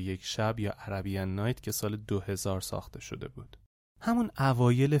 1001 شب یا عربیان نایت که سال 2000 ساخته شده بود. همون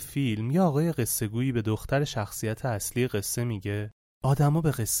اوایل فیلم یه آقای قصه گویی به دختر شخصیت اصلی قصه میگه آدما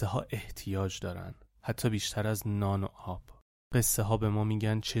به قصه ها احتیاج دارن، حتی بیشتر از نان و آب. قصه ها به ما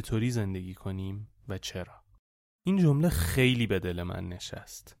میگن چطوری زندگی کنیم و چرا. این جمله خیلی به دل من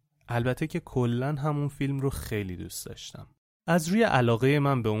نشست. البته که کلن همون فیلم رو خیلی دوست داشتم. از روی علاقه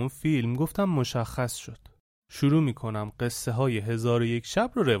من به اون فیلم گفتم مشخص شد. شروع میکنم قصه های 1001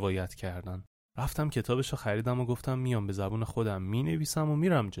 شب رو روایت کردن. رفتم کتابشو خریدم و گفتم میام به زبون خودم مینویسم و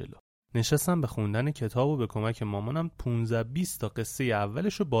میرم جلو. نشستم به خوندن کتاب و به کمک مامانم 15-20 تا قصه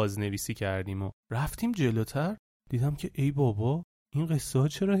اولشو بازنویسی کردیم و رفتیم جلوتر. دیدم که ای بابا این قصه ها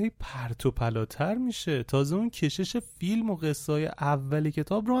چرا هی پرت و پلاتر میشه؟ تازه اون کشش فیلم و قصه های اول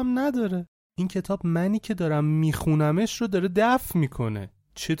کتاب رو هم نداره. این کتاب منی که دارم میخونمش رو داره دفع میکنه.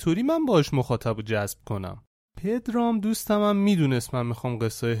 چطوری من باش مخاطب رو جذب کنم؟ پدرام دوستم هم میدونست من میخوام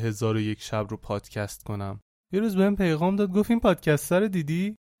قصه 1001 شب رو پادکست کنم. یه روز بهم پیغام داد گفت این پادکست رو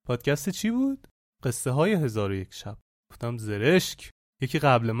دیدی؟ پادکست چی بود؟ قصه های 1001 شب. گفتم زرشک، یکی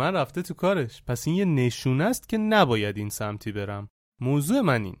قبل من رفته تو کارش. پس این یه نشونه است که نباید این سمتی برم. موضوع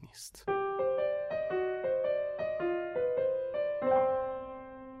من این نیست.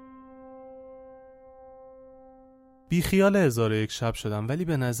 بی خیال 1001 شب شدم ولی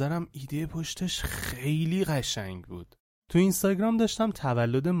به نظرم ایده پشتش خیلی قشنگ بود. تو اینستاگرام داشتم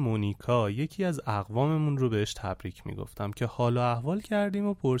تولد مونیکا، یکی از اقواممون رو بهش تبریک میگفتم که حال و احوال کردیم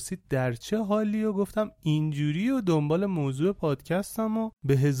و پرسید در چه حالی و گفتم اینجوری و دنبال موضوع پادکستم و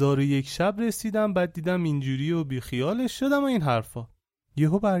به 1001 شب رسیدم، بعد دیدم اینجوری و بی خیالش شدم و این حرفا.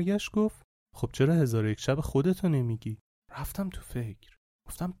 یهو برگشت گفت خب چرا 1001 شب خودتو نمیگی؟ رفتم تو فکر،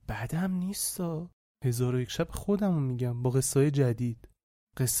 گفتم بدم نیستا، 1001 شب خودمو میگم با قصه‌های جدید،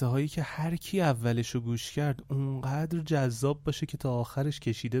 قصه هایی که هر کی اولشو گوش کرد اونقدر جذاب باشه که تا آخرش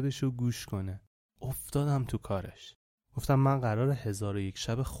کشیده بشه و گوش کنه. افتادم تو کارش. گفتم من قراره 1001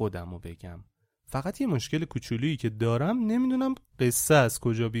 شب خودمو بگم. فقط یه مشکل کوچولویی که دارم، نمیدونم قصه از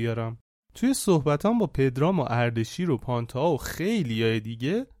کجا بیارم. توی صحبتام با پدرام و اردشیر و پانتا و خیلیای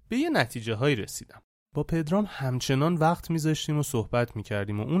دیگه به یه نتیجه هایی رسیدم. با پدرام همچنان وقت میذاشتیم و صحبت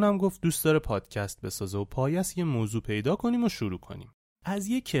میکردیم و اونم گفت دوست داره پادکست بسازه و پایه‌اش یه موضوع پیدا کنیم و شروع کنیم. از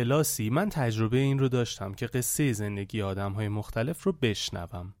یک کلاسی من تجربه این رو داشتم که قصه زندگی آدم‌های مختلف رو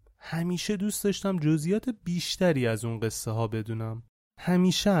بشنوم. همیشه دوست داشتم جزئیات بیشتری از اون قصه ها بدونم.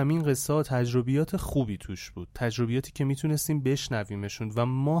 همیشه همین قصه ها تجربیات خوبی توش بود، تجربیاتی که میتونستیم بشنویمشون و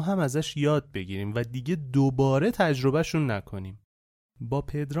ما هم ازش یاد بگیریم و دیگه دوباره تجربهشون نکنیم. با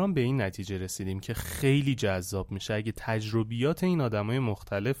پدرام به این نتیجه رسیدیم که خیلی جذاب میشه اگه تجربیات این آدمای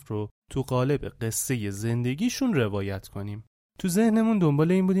مختلف رو تو قالب قصه زندگیشون روایت کنیم. تو ذهنمون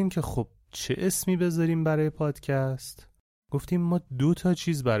دنبال این بودیم که خب چه اسمی بذاریم برای پادکست؟ گفتیم ما 2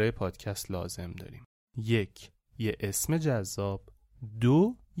 چیز برای پادکست لازم داریم. 1. یه اسم جذاب.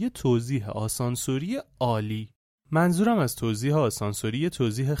 2. یه توضیح آسانسوری عالی. منظورم از توضیح آسانسوری یه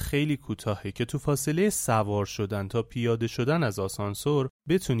توضیح خیلی کوتاهه که تو فاصله سوار شدن تا پیاده شدن از آسانسور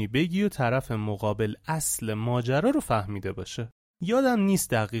بتونی بگی و طرف مقابل اصل ماجرا رو فهمیده باشه. یادم نیست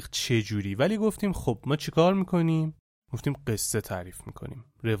دقیق چه جوری، ولی گفتیم خب ما چیکار میکنیم؟ گفتیم قصه تعریف میکنیم.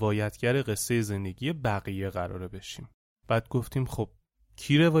 روایتگر قصه زندگی بقیه قراره بشیم. بعد گفتیم خب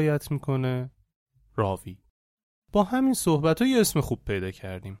کی روایت میکنه؟ راوی. با همین صحبت‌ها یه اسم خوب پیدا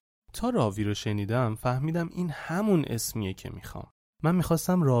کردیم. تا راوی رو شنیدم فهمیدم این همون اسمیه که میخوام. من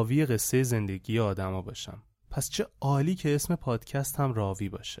میخواستم راوی قصه زندگی آدما باشم. پس چه عالی که اسم پادکست هم راوی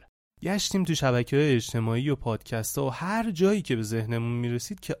باشه. گشتیم تو شبکه‌های اجتماعی و پادکست‌ها و هر جایی که به ذهنمون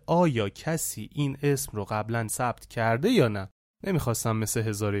میرسید که آیا کسی این اسم رو قبلا ثبت کرده یا نه. نمیخواستم مثل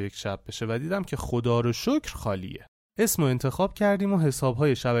 1001 شب بشه و دیدم که خدا رو شکر خالیه. اسمو انتخاب کردیم و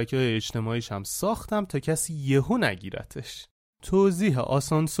حساب‌های شبکه‌های اجتماعیش هم ساختم تا کسی یهو نگیرتش. توضیح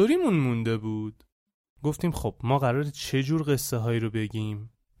آسانسوریمون مونده بود. گفتیم خب ما قراره چه جور قصه هایی رو بگیم؟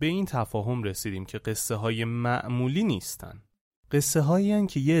 به این تفاهم رسیدیم که قصه های معمولی نیستن. قصه هایی هن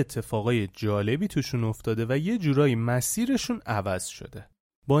که یه اتفاقای جالبی توشون افتاده و یه جورایی مسیرشون عوض شده.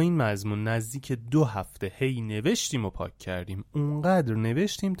 با این مضمون نزدیک 2 هفته هی نوشتیم و پاک کردیم. اونقدر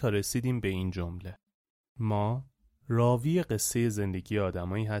نوشتیم تا رسیدیم به این جمله: ما راوی قصه زندگی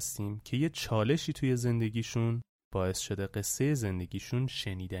آدمایی هستیم که یه چالشی توی زندگیشون باعث شده قصه زندگیشون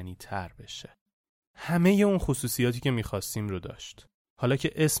شنیدنی تر بشه. همه اون خصوصیاتی که میخواستیم رو داشت. حالا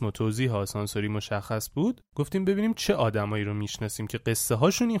که اسم و توضیح آسانسوری مشخص بود، گفتیم ببینیم چه آدمایی رو میشناسیم که قصه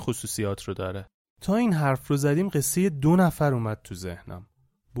هاشون این خصوصیات رو داره. تا این حرف رو زدیم قصه 2 نفر اومد تو ذهنم: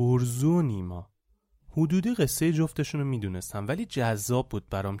 برزو و نیما. حدودی قصه جفتشون رو میدونستم، ولی جذاب بود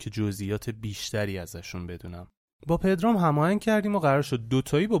برام که جزئیات بیشتری ازشون بدونم. با پدرام هماهنگ کردیم و قرار شد 2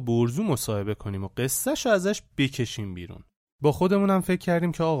 تایی با برزو مصاحبه کنیم و قصه‌شو ازش بکشیم بیرون. با خودمونم فکر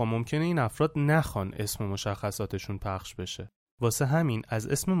کردیم که آقا ممکنه این افراد نخوان اسم و مشخصاتشون پخش بشه. واسه همین از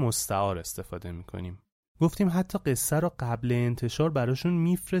اسم مستعار استفاده میکنیم. گفتیم حتی قصه رو قبل انتشار براشون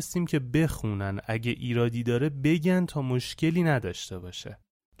میفرستیم که بخونن، اگه ایرادی داره بگن تا مشکلی نداشته باشه.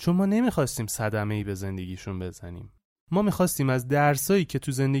 چون ما نمیخواستیم صدمه‌ای به زندگیشون بزنیم. ما میخواستیم از درسایی که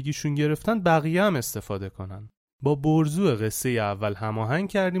تو زندگیشون گرفتن بقیه هم استفاده کنن. با برزو قصه اول هماهنگ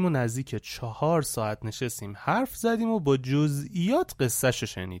کردیم و نزدیک 4 ساعت نشستیم حرف زدیم و با جزئیات قصه‌شو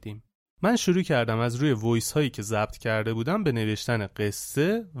شنیدیم. من شروع کردم از روی وایس هایی که ضبط کرده بودم به نوشتن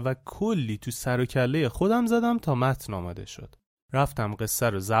قصه و کلی تو سر و کله خودم زدم تا متن آماده شد. رفتم قصه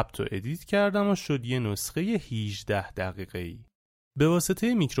رو ضبط و ادیت کردم و شد یه نسخه 18 دقیقه‌ای. به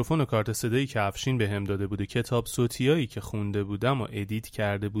واسطه میکروفون و کارت صدایی که افشین بهم داده بود و کتاب صوتیایی که خونده بودم و ادیت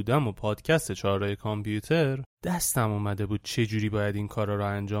کرده بودم و پادکست 4 کامپیوتر، دستم اومده بود چجوری باید این کارا رو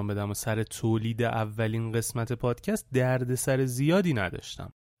انجام بدم و سر تولید اولین قسمت پادکست دردسر زیادی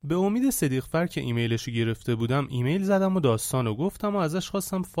نداشتم. به امید صدیقفر که ایمیلشو گرفته بودم ایمیل زدم و داستانو گفتم و ازش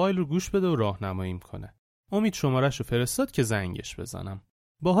خواستم فایل رو گوش بده و راهنماییم کنه. امید شماره‌شو فرستاد که زنگش بزنم.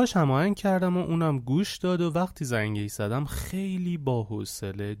 باهاش هماهنگ کردم و اونم گوش داد و وقتی زنگی زدم خیلی با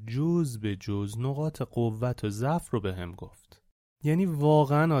حوصله جز به جز نقاط قوت و ضعف رو بهم گفت. یعنی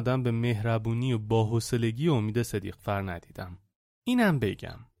واقعا آدم به مهربونی و با حوصلگی امید صدیقفر ندیدم. اینم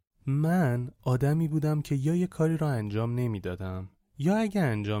بگم من آدمی بودم که یا یه کاری رو انجام نمیدادم یا اگه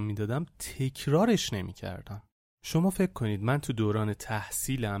انجام میدادم تکرارش نمیکردم. شما فکر کنید من تو دوران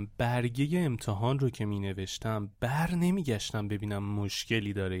تحصیلم برگه امتحان رو که می نوشتم نمیگشتم ببینم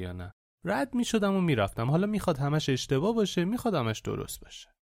مشکلی داره یا نه. رد می شدم و می رفتم. حالا میخواد همش اشتباه باشه، میخواد همش درست باشه.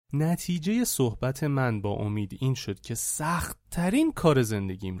 نتیجه صحبت من با امید این شد که سخت ترین کار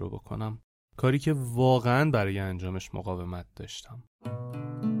زندگیم رو بکنم. کاری که واقعا برای انجامش مقاومت داشتم.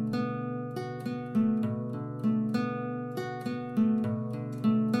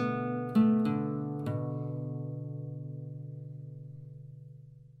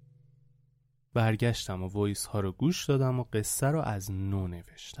 برگشتم و وایس ها رو گوش دادم و قصه رو از نو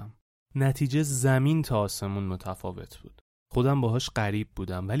نوشتم. نتیجه زمین تا آسمون متفاوت بود. خودم باهاش غریب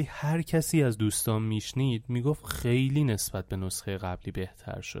بودم، ولی هر کسی از دوستان میشنید میگفت خیلی نسبت به نسخه قبلی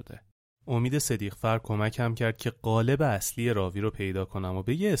بهتر شده. امید صدیقفر کمکم کرد که قالب اصلی راوی رو پیدا کنم و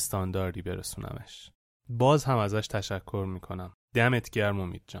به یه استانداردی برسونمش. باز هم ازش تشکر میکنم. دمت گرم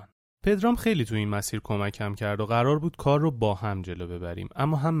امید جان. پدرام خیلی تو این مسیر کمکم کرد و قرار بود کار رو با هم جلو ببریم،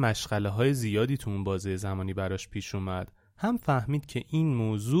 اما هم مشغله‌های زیادی تو اون بازه زمانی براش پیش اومد، هم فهمید که این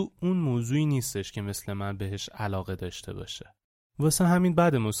موضوع اون موضوعی نیستش که مثل من بهش علاقه داشته باشه. واسه همین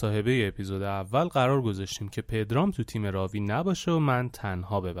بعد مصاحبه اپیزود اول قرار گذاشتیم که پدرام تو تیم راوی نباشه و من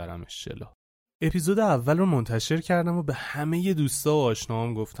تنها ببرمش جلو. اپیزود اول رو منتشر کردم و به همه دوستا و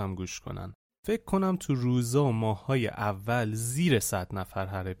آشناهام گفتم گوش کنن. فکر کنم تو روزا و ماه‌های اول زیر 100 نفر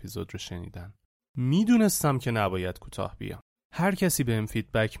هر اپیزود رو شنیدن. میدونستم که نباید کوتاه بیام. هر کسی بهم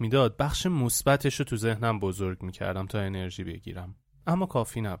فیدبک میداد بخش مثبتش رو تو ذهنم بزرگ میکردم تا انرژی بگیرم. اما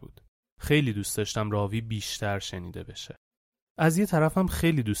کافی نبود. خیلی دوست داشتم راوی بیشتر شنیده بشه. از یه طرفم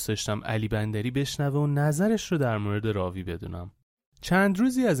خیلی دوست داشتم علی بندری بشنوه و نظرش رو در مورد راوی بدونم. چند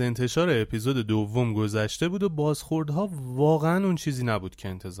روزی از انتشار اپیزود دوم گذشته بود و بازخوردها واقعا اون چیزی نبود که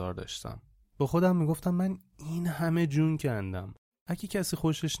انتظار داشتم. با خودم میگفتم من این همه جون کندم. اگه کسی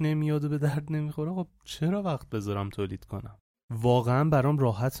خوشش نمیاد و به درد نمیخوره خب چرا وقت بذارم تولید کنم؟ واقعا برام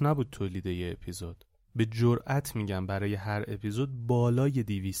راحت نبود تولید یه اپیزود. به جرئت میگم برای هر اپیزود بالای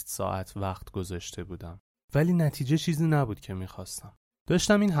 200 ساعت وقت گذاشته بودم. ولی نتیجه چیزی نبود که میخواستم.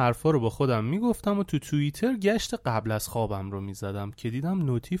 داشتم این حرفا رو با خودم میگفتم و تو توییتر گشت قبل از خوابم رو میزدم که دیدم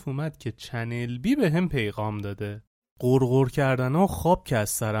نوتیف اومد که چنل بی به هم پیغام داده. غرغر کردن و خواب که از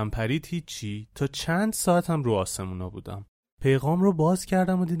سرم پرید هیچی تا چند ساعتم رو آسمونا بودم. پیغام رو باز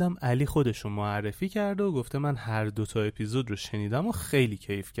کردم و دیدم علی خودشو معرفی کرده و گفته من هر 2 اپیزود رو شنیدم و خیلی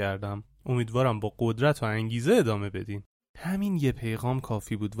کیف کردم. امیدوارم با قدرت و انگیزه ادامه بدین. همین یه پیغام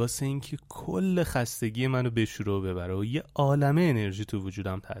کافی بود واسه اینکه کل خستگی منو بشوره و ببره و یه عالمه انرژی تو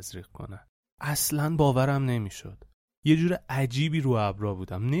وجودم تزریق کنه. اصلاً باورم نمیشد. یه جور عجیبی رو ابرا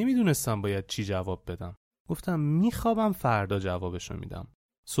بودم. نمیدونستم باید چی جواب بدم. گفتم میخوابم فردا جوابشو میدم.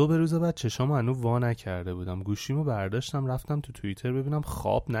 صبح روز بعد چشامو هنوز وا نکرده بودم. گوشیمو برداشتم رفتم تو توییتر ببینم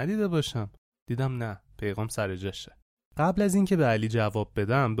خواب ندیده باشم. دیدم نه، پیغام سر جاشه. قبل از اینکه به علی جواب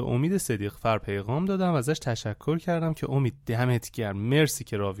بدم به امید صدیقفر پیغام دادم، ازش تشکر کردم که امید دمت گرم، مرسی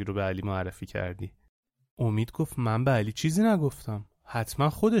که راوی رو به علی معرفی کردی. امید گفت من به علی چیزی نگفتم، حتما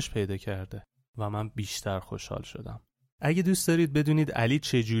خودش پیدا کرده و من بیشتر خوشحال شدم. اگه دوست دارید بدونید علی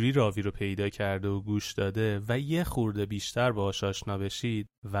چجوری راوی رو پیدا کرده و گوش داده و یه خورده بیشتر باهاش آشنا بشید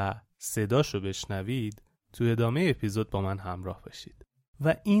و صداشو بشنوید، تو ادامه اپیزود با من همراه باشید.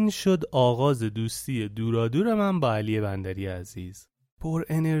 و این شد آغاز دوستی دورادور من با علی بندری عزیز. پر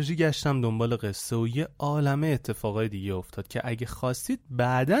انرژی گشتم دنبال قصه و یه عالمه اتفاقای دیگه افتاد که اگه خواستید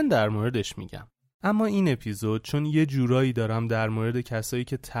بعداً در موردش میگم. اما این اپیزود چون یه جورایی دارم در مورد کسایی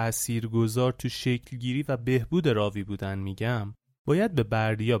که تاثیرگذار تو شکلگیری و بهبود راوی بودن میگم، باید به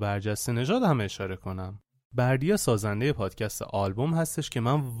بردیا برجسته نژاد هم اشاره کنم. بردیا سازنده پادکست آلبوم هستش که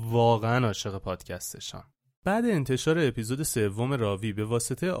من واقعاً عاشق پادکستشم. بعد انتشار اپیزود 3 راوی به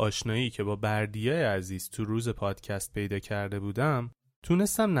واسطه آشنایی که با بردیای عزیز تو روز پادکست پیدا کرده بودم،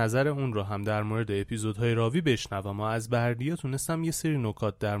 تونستم نظر اون رو هم در مورد اپیزودهای راوی بشنوم و از بردیا تونستم یه سری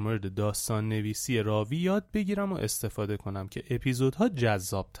نکات در مورد داستان نویسی راوی یاد بگیرم و استفاده کنم که اپیزودها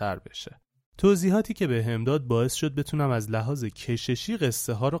جذاب‌تر بشه. توضیحاتی که بهم داد باعث شد بتونم از لحاظ کششی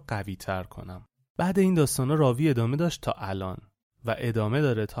قصه ها رو قوی‌تر کنم. بعد این داستانا راوی ادامه داشت تا الان و ادامه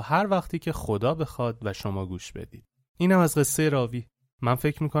داره تا هر وقتی که خدا بخواد و شما گوش بدید. اینم از قصه راوی. من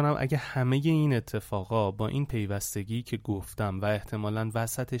فکر میکنم اگه همه این اتفاقا با این پیوستگی که گفتم و احتمالاً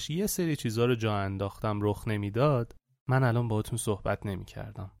وسطش یه سری چیزا رو جا انداختم رخ نمیداد، من الان باهاتون صحبت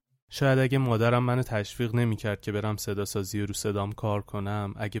نمیکردم. شاید اگه مادرم منو تشویق نمیکرد که برم صدا سازی و رو صدام کار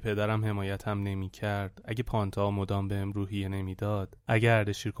کنم، اگه پدرم حمایتم نمیکرد، اگه پانتا مدام بهم روحیه نمیداد، اگه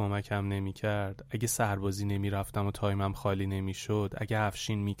اردشیر کمکم نمیکرد، اگه سربازی نمیرفتم و تایمم خالی نمیشد، اگه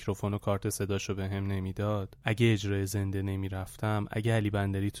افشین میکروفون و کارت صداشو بهم نمیداد، اگه اجرای زنده نمیرفتم، اگه علی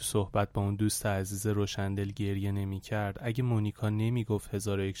بندری تو صحبت با اون دوست عزیز روشندل گریه نمیکرد، اگه مونیکا نمیگفت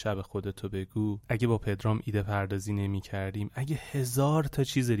 1001 شب خودتو بگو، اگه با پدرام ایده پردازی نمیکردیم، اگه 1000 تا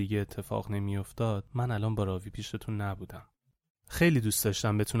چیز دیگه اتفاق نمیافتاد، من الان با راوی پیشتون نبودم. خیلی دوست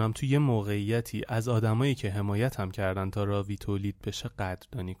داشتم بتونم توی یه موقعیتی از آدمایی که حمایتم کردن تا راوی تولید بشه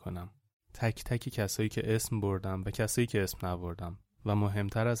قدردانی کنم. تک تک کسایی که اسم بردم و کسایی که اسم نبردم و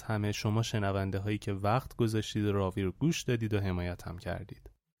مهمتر از همه شما شنونده هایی که وقت گذاشتید و راوی رو گوش دادید و حمایتم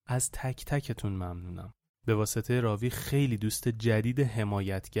کردید. از تک تکتون ممنونم. به واسطه راوی خیلی دوست جدید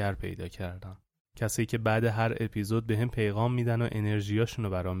حمایتگر پیدا کردم. کسایی که بعد هر اپیزود به هم پیغام میدن و انرژیاشونو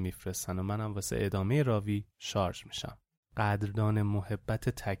برام میفرستن و منم واسه ادامه راوی شارژ میشم. قدردان محبت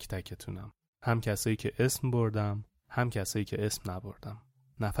تک تکتونم. هم کسایی که اسم بردم، هم کسایی که اسم نبردم.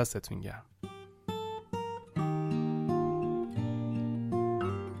 نفستون گرم.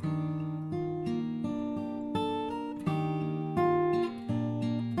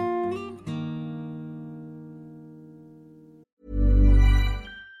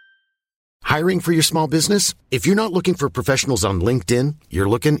 Hiring for your small business? If you're not looking for professionals on LinkedIn,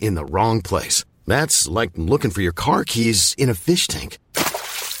 you're looking in the wrong place. That's like looking for your car keys in a fish tank.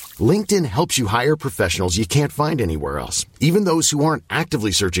 LinkedIn helps you hire professionals you can't find anywhere else, even those who aren't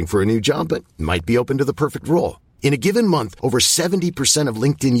actively searching for a new job but might be open to the perfect role. In a given month, over 70% of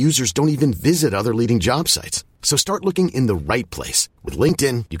LinkedIn users don't even visit other leading job sites. So start looking in the right place. With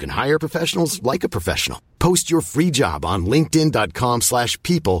LinkedIn, you can hire professionals like a professional. Post your free job on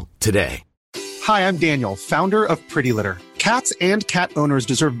linkedin.com/people today. Hi, I'm Daniel, founder of Pretty Litter. Cats and cat owners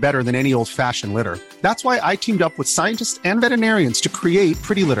deserve better than any old-fashioned litter. That's why I teamed up with scientists and veterinarians to create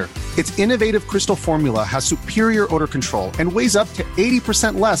Pretty Litter. Its innovative crystal formula has superior odor control and weighs up to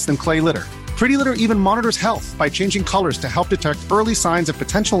 80% less than clay litter. Pretty Litter even monitors health by changing colors to help detect early signs of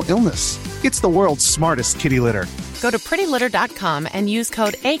potential illness. It's the world's smartest kitty litter. Go to prettylitter.com and use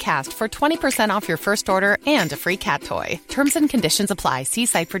code ACAST for 20% off your first order and a free cat toy. Terms and conditions apply. See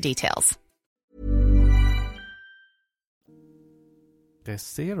site for details.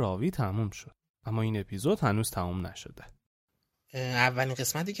 قصه راوی تموم شد، اما این اپیزود هنوز تموم نشده. اولین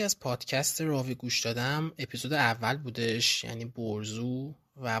قسمتی که از پادکست راوی گوش دادم اپیزود اول بودش، یعنی برزو،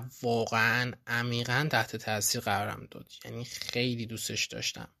 و واقعا عمیقا تحت تاثیر قرارم داد. یعنی خیلی دوستش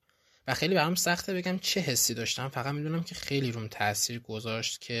داشتم و خیلی برام سخته بگم چه حسی داشتم، فقط میدونم که خیلی روم تاثیر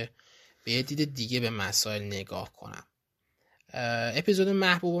گذاشت که به یه دید دیگه به مسائل نگاه کنم. اپیزود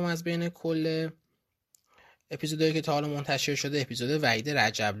محبوبم از بین کل اپیزودایی که تا حالا منتشر شده اپیزود وحید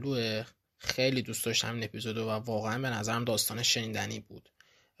رجبلوه. خیلی دوست داشتم این اپیزودو و واقعا به نظرم داستان شنیدنی بود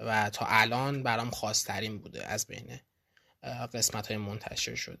و تا الان برام خاص‌ترین بوده از بین قسمت‌های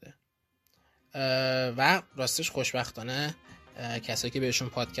منتشر شده. و راستش خوشبختانه کسایی که بهشون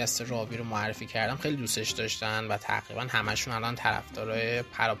پادکست راوی رو معرفی کردم خیلی دوستش داشتن و تقریبا همشون الان طرفدارای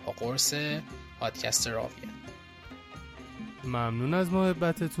پراپا قرص پادکست راویه. ممنون از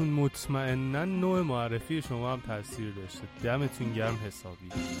محبتتون. مطمئناً نوع معرفی شما هم تاثیر داشته. دمتون گرم حسابی.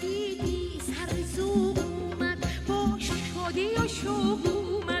 دیدی سرزوم اومد با شادی و شوق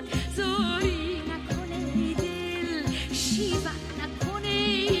اومد، زاری نکنه دل، شیوت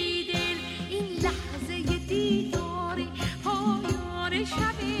نکنه دل، این لحظه دیداری پایان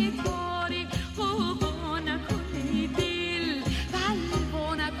شب تاری، قوقا نکنه دل،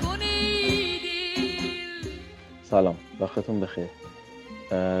 بلوا نکنه دل. سلام، وقتتون بخیر.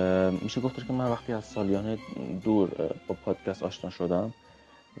 میشه گفتش که من وقتی از سالیان دور با پادکست آشنا شدم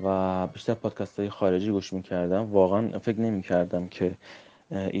و بیشتر پادکست های خارجی گوش میکردم، واقعا فکر نمیکردم که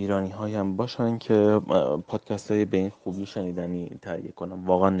ایرانی های هم باشن که پادکست های به این خوبی شنیدنی تهیه کنم.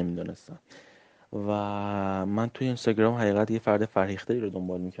 واقعا نمیدونستم و من توی اینستاگرام حقیقت یه فرد فرهیخته رو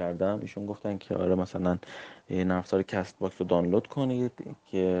دنبال میکردم. ایشون گفتن که آره مثلا نرم افزار کست باکس رو دانلود کنید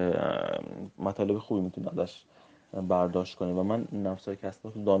که مطالب خوبی میتونید ازش برداشت کنید و من نرم افزار کست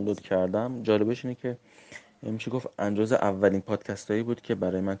باکس رو دانلود کردم. جالبش اینه که میشه گفت جز اولین پادکست هایی بود که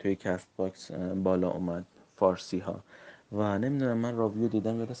برای من توی کست باکس بالا اومد، فارسی ها، و نمیدونم من راویو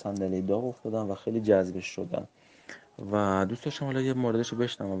دیدم یاد صندلی داغ افتادم و خیلی جذبش شدم و دوست داشتم حالا یه موردش رو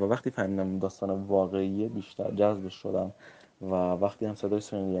بشنوم و وقتی فهمیدم داستان واقعیه بیشتر جذبش شدم و وقتی هم صدای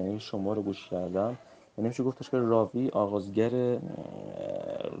یعنی شما رو گوش کردم، یعنی میشه گفتش که راوی آغازگر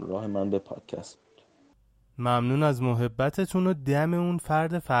راه من به پادکست. ممنون از محبتتون و دم اون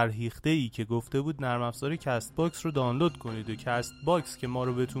فرد فرهیخته‌ای که گفته بود نرم افزار کست باکس رو دانلود کنید و کست باکس که ما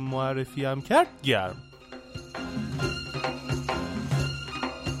رو بهتون معرفی هم کرد گرم.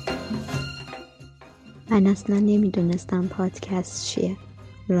 من اصلا نمیدونستم پادکست چیه.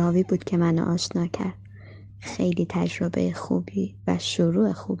 راوی بود که منو آشنا کرد. خیلی تجربه خوبی و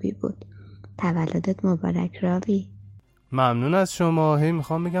شروع خوبی بود. تولدت مبارک راوی. ممنون از شما. هی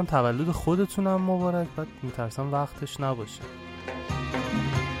میخوام بگم تولد خودتونم مبارک، بعد میترسم وقتش نباشه.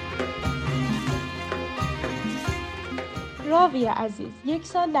 راوی عزیز، 1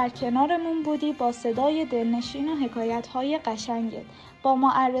 سال در کنارمون بودی با صدای دلنشین و حکایت‌های قشنگت. با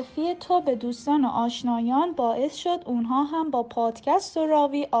معرفی تو به دوستان و آشنایان باعث شد اونها هم با پادکست و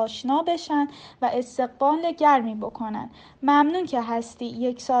راوی آشنا بشن و استقبال گرمی بکنن. ممنون که هستی.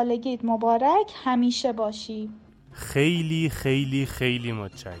 1 سالگیت مبارک همیشه باشی. خیلی خیلی خیلی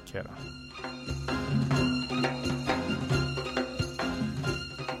متشکرم.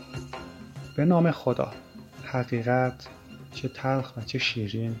 به نام خدا. حقیقت چه تلخ و چه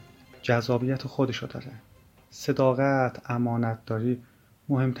شیرین جذابیت خودشو داره. صداقت، امانتداری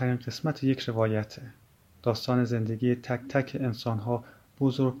مهمترین قسمت یک روایته. داستان زندگی تک تک انسان‌ها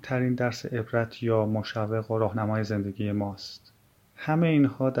بزرگترین درس عبرت یا مشوق و راهنمای زندگی ماست. همه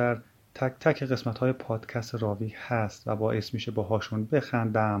اینها در تک تک قسمت‌های پادکست راوی هست و باعث میشه باهاشون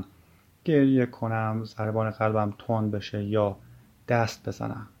بخندم، گریه کنم، ضربان قلبم تند بشه یا دست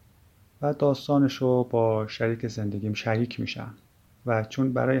بزنم و داستانشو با شریک زندگیم شریک میشم. و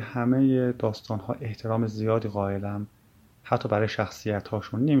چون برای همه داستان‌ها احترام زیادی قائلم، حتی برای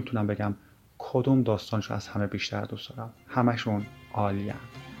شخصیت‌هاشون نمیتونم بگم کدوم داستانشو از همه بیشتر دوست دارم. همشون عالی‌اند.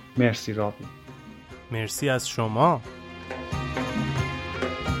 مرسی راوی. مرسی از شما.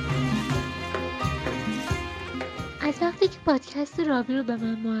 از وقتی که پادکست راوی رو به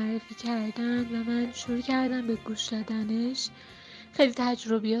من معرفی کردن و من شروع کردم به گوش دادنش، خیلی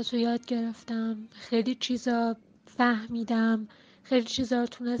تجربیات رو یاد گرفتم، خیلی چیزا فهمیدم، خیلی چیزا رو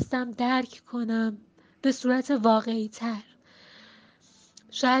تونستم درک کنم به صورت واقعی تر.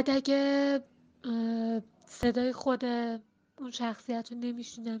 شاید اگه صدای خود اون شخصیت رو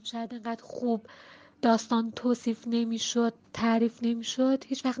نمیشنیدم، شاید انقدر خوب داستان توصیف نمیشد، تعریف نمیشد،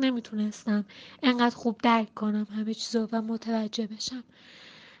 هیچ وقت نمیتونستم انقدر خوب درک کنم همه چیزو و متوجه بشم.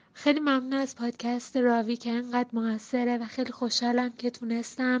 خیلی ممنون از پادکست راوی که انقدر موثره و خیلی خوشحالم که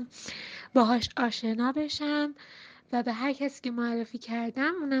تونستم باهاش آشنا بشم و به هر کسی که معرفی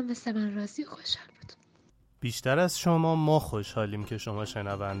کردم اونم مثل من راضی خوشحال بود. بیشتر از شما ما خوشحالیم که شما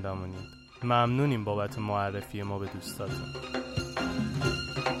شنوندمونید. ممنونیم بابت معرفی ما به دوستاتون.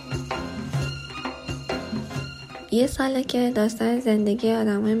 یه ساله که داستان زندگی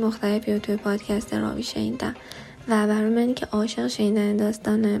آدم‌های مختلفی رو توی پادکست راوی شنیدم و برای من که عاشق شنیدن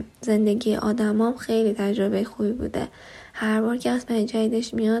داستان زندگی آدمام خیلی تجربه خوبی بوده. هر بار که قسمت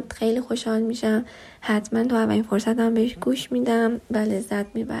جدیدش میاد خیلی خوشحال میشم. حتما تو اولین فرصتم بهش گوش میدم و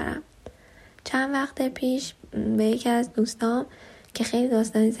لذت میبرم. چند وقت پیش به یکی از دوستام که خیلی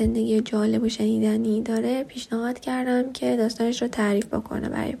داستان زندگی جالب و شنیدنی داره پیشنهاد کردم که داستانش رو تعریف بکنه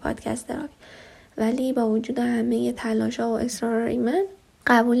برای پادکست راوی، ولی با وجود همه تلاش‌ها و اصرارای من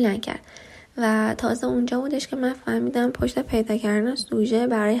قبول نکرد و تازه اونجا بودش که من فهمیدم پشت پیدا کردن سوژه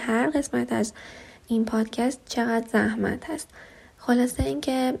برای هر قسمت از این پادکست چقدر زحمت هست. خلاصه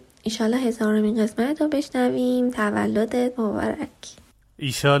اینکه ایشالله 1000مین قسمت رو بشنویم. تولدت مبارک.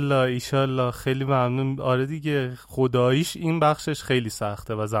 ایشالله. خیلی ممنون. آره دیگه، خداییش این بخشش خیلی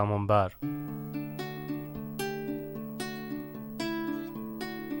سخته و زمان بر.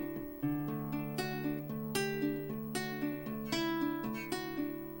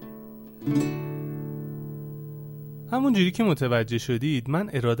 همون جوری که متوجه شدید من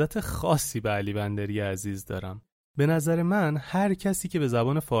ارادت خاصی به علی بندری عزیز دارم. به نظر من هر کسی که به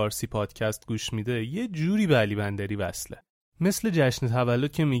زبان فارسی پادکست گوش میده یه جوری به علی بندری وصله. مثل جشن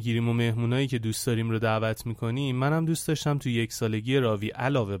تولد که میگیریم و مهمونایی که دوست داریم رو دعوت میکنیم، منم دوست داشتم تو 1 سالگی راوی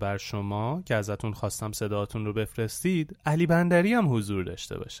علاوه بر شما که ازتون خواستم صداتون رو بفرستید، علی بندری هم حضور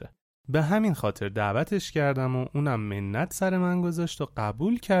داشته باشه. به همین خاطر دعوتش کردم و اونم منت سر من گذاشت و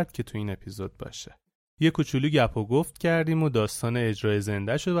قبول کرد که تو این اپیزود باشه. یه کوچولو گپ و گفت کردیم و داستان اجرای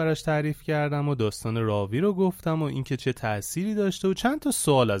زنده‌ش رو براش تعریف کردم و داستان راوی رو گفتم و اینکه چه تأثیری داشته و چند تا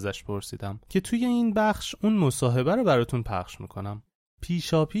سوال ازش پرسیدم که توی این بخش اون مصاحبه رو براتون پخش میکنم.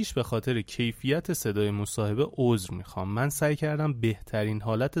 پیشاپیش به خاطر کیفیت صدای مصاحبه عذر میخوام. من سعی کردم بهترین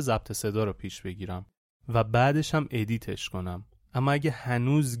حالت ضبط صدا رو پیش بگیرم و بعدش هم ادیتش کنم. اما اگه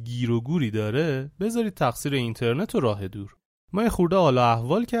هنوز گیر و گوری داره بذارید تقصیر اینترنت و راه دور. ما یه خورده حالا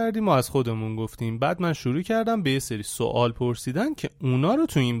احوال کردیم و از خودمون گفتیم. بعد من شروع کردم به یه سری سوال پرسیدن که اونا رو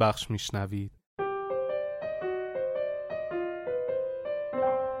تو این بخش میشنوید.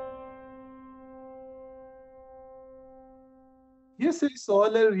 یه سری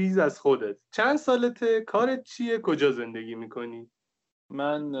سوال ریز از خودت. چند سالته؟ کارت چیه؟ کجا زندگی میکنی؟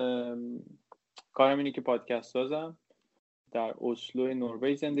 من کارم اینه که پادکست سازم. در اسلو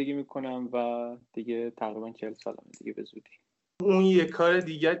نروژ زندگی میکنم و دیگه تقریبا 40 سالمه دیگه به زودی. اون یه کار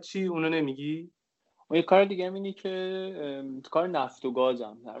دیگه چی؟ اونو نمیگی؟ اون یه کار دیگه اینه که کار نفت و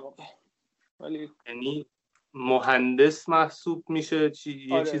گازم در واقع. ولی یعنی مهندس محسوب میشه چی؟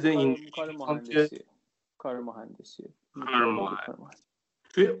 آره، یه چیز این کار مهندسیه. کار مهندسیه.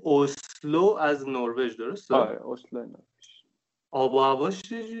 توی اسلو از نروژ، درسته؟ آره، اسلو نروژ. آب و هواش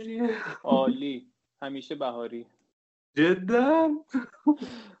چجوریه؟ عالی. همیشه بهاری. جدا؟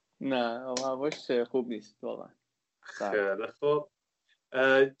 نه، آب و هواش خوب نیست واقعا. خیلی خب.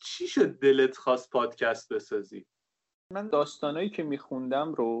 چی شد دلت خواست پادکست بسازی؟ من داستانایی که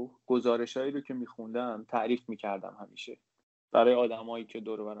میخوندم رو، گزارشایی رو که میخوندم تعریف میکردم همیشه برای آدمایی که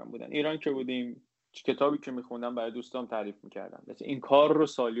دور و برم بودن. ایران که بودیم کتابی که میخوندم برای دوستام تعریف میکردم. مثلا این کار رو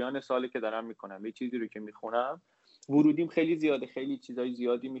سالی که دارم میکنم، یه چیزی رو که میخونم، ورودیم خیلی زیاده، خیلی چیزای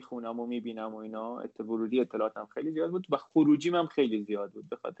زیادی میخونم و میبینم و اینا، ورودی اطلاعاتم خیلی زیاد بود و خروجیم هم خیلی زیاد بود،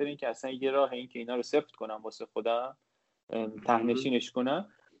 به خاطر اینکه اصلا یه راه این که اینا رو ثبت کنم واسه خودم، تهنشینش کنم،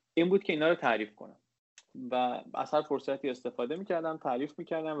 این بود که اینا رو تعریف کنم و از هر فرصتی استفاده میکردم، تعریف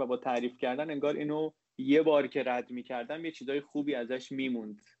میکردم و با تعریف کردن انگار اینو یه بار که رد میکردم یه چیزای خوبی ازش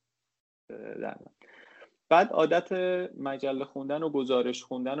میموند. بعد عادت مجله خوندن و گزارش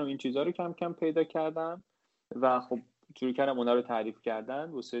خوندن و این چیزا رو کم کم پیدا کردم و خب شروع کردم اونا رو تعریف کردن،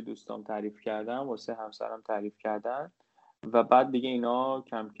 واسه دوستام تعریف کردم، واسه همسرم تعریف کردن و بعد دیگه اینا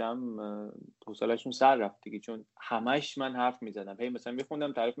کم کم حوصله‌شون سر رفت دیگه، چون همش من حرف میزدم، هی مثلا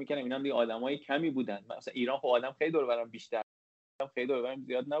میخوندم تعریف میکردم، اینا هم دیگه آدمای کمی بودن، مثلا ایران خب آدم خیلی دور و برم بیشتر، خیلی دور و برم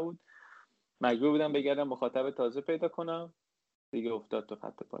زیاد نبود، مجبور بودم بگردم مخاطب تازه پیدا کنم دیگه، افتاد تو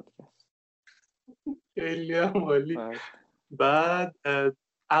خط پادکست. خیلی عالی. بعد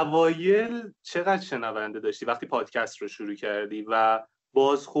اوایل چقدر شنونده داشتی وقتی پادکست رو شروع کردی و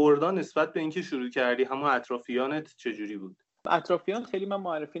بازخوردان نسبت به اینکه شروع کردی همون اطرافیانت چجوری بود؟ اطرافیان خیلی من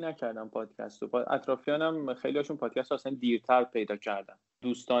معرفی نکردم پادکست رو، اطرافیانم خیلی هاشون پادکست اصلا دیرتر پیدا کردن،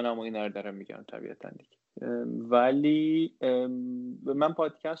 دوستانم و اینا رو دارم میگم طبیعتاً دیگه، ولی من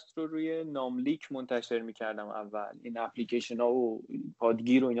پادکست رو روی ناملیک منتشر میکردم اول، این اپلیکیشن ها و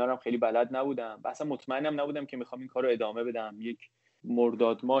پادگیر و اینا رو هم خیلی بلد نبودم، اصلا مطمئنم نبودم که میخوام این کار رو ادامه بدم. یک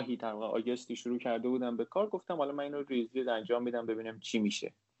مرداد ماهی تقریبا آگستی شروع کرده بودم به کار، گفتم حالا من اینو ریز انجام میدم ببینم چی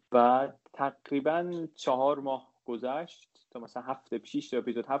میشه. بعد تقریبا 4 ماه گذشت تا مثلا 7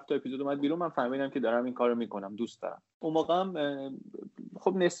 اپیزود اومد بیرون، من فهمیدم که دارم این کارو میکنم، دوست دارم. اون موقع هم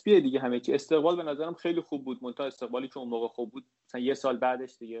خب نسبیه دیگه همه چی، استقبال به نظرم خیلی خوب بود، منتها استقبالی که اون موقع خوب بود مثلا یه سال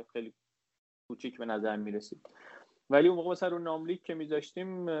بعدش دیگه خیلی کوچیک به نظر میرسید. ولی اون موقع مثلا رو ناملیک که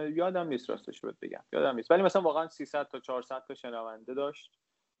میذاشتیم یادم نیست راستش رو بگم، یادم نیست، ولی مثلا واقعا 300 تا 400 تا شنونده داشت،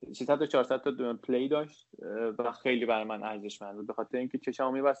 300 تا 400 تا پلی داشت و خیلی برای من ارزشمند بود، به خاطر اینکه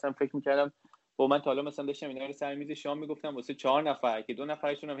چشامو می‌بستم فکر می‌کردم با من تا حالا مثلا داشتم اینا رو سر میز شام میگفتم واسه 4 نفر که 2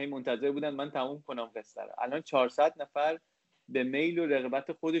 نفرشون هم هی منتظر بودن من تموم کنم قصه رو، الان 400 نفر به میل و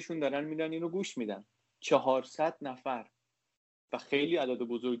رغبت خودشون دارن میرن اینو گوش میدن، 400 نفر و خیلی عدد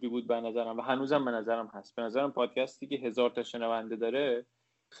بزرگی بود به نظرم و هنوزم به نظرم هست. به نظرم پادکستی که 1000 تا شنونده داره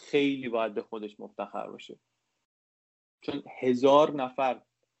خیلی باید به خودش مفتخر باشه، چون 1000 نفر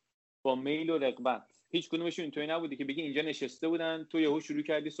با میل و رغبت، هیچ کدومشون اینطوری نبوده که بگی اینجا نشسته بودن تو یهو شروع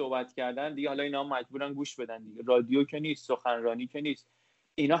کردی صحبت کردن دیگه حالا اینا مجبورن گوش بدن دیگه، رادیو که نیست، سخنرانی که نیست،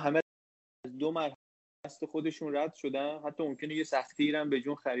 اینا همه از 2 مرحله خودشون رد شدن، حتی ممکنه یه سختی هم به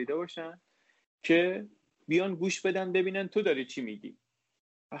جون خریده باشن که بیان گوش بدن ببینن تو داری چی میگی.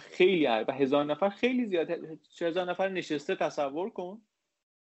 و خیلی و 1000 نفر خیلی زیاده، 1000 نفر نشسته، تصور کن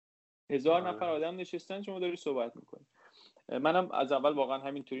 1000 نفر آدم نشستن شما داری صحبت میکنی. منم از اول واقعا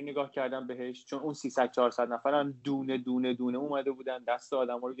همینطوری نگاه کردم بهش، چون اون 300 400 نفرم دونه دونه دونه اومده بودن، دست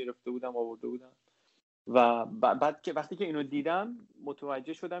آدما رو گرفته بودم آورده بودم و بعد که وقتی که اینو دیدم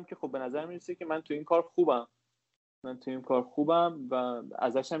متوجه شدم که خب به نظر میرسه که من تو این کار خوبم و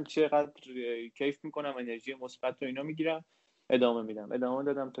ازشم چقدر کیف میکنم، انرژی مثبت و اینا میگیرم، ادامه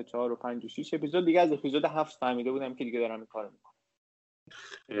دادم تا 4 و 5 و 6 اپیزود دیگه. از اپیزود 7 فهمیده بودم که دیگه دارم این کارو میکنم.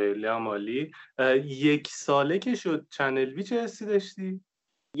 خیلی عالی. 1 ساله که شد چنل وی چه حسی داشتی؟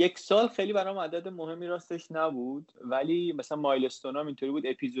 1 سال خیلی برام عدد مهمی راستش نبود، ولی مثلا مایلستونام اینطوری بود،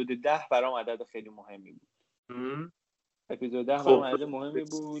 اپیزود 10 برام عدد خیلی مهمی بود. اپیزود 10 برام عدد مهمی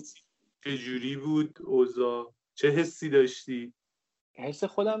بود. چه جوری بود اوضاع؟ چه حسی داشتی؟ حس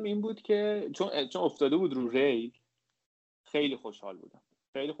خودم این بود که چون افتاده بود رو ریل، خیلی خوشحال بودم،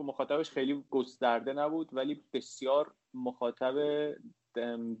 خیلی خوب، مخاطبش خیلی گسترده نبود ولی بسیار مخاطب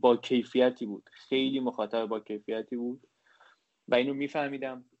با کیفیتی بود، خیلی مخاطب با کیفیتی بود و اینو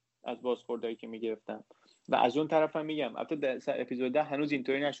میفهمیدم از بازخوردایی که میگرفتم. و از اون طرفم میگم البته اپیزود 10 هنوز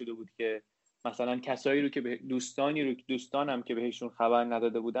اینطوری نشده بود که مثلا کسایی رو که دوستانم که بهشون خبر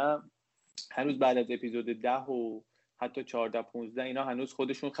نداده بودم هنوز بعد از اپیزود 10 و حتی 14 15 اینا هنوز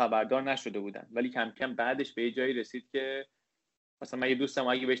خودشون خبردار نشده بودن، ولی کم کم بعدش به یه جایی رسید که مثلا من یه دوستم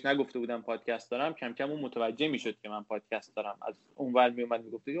اگه بهش نگفته بودم پادکست دارم، کم کم اون متوجه میشد که من پادکست دارم، از اونور میومد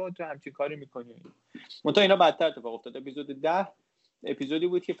میگفت یا تو همچین کاری میکنی. منتها اینا بدتر اتفاق افتاد. اپیزود 10 اپیزودی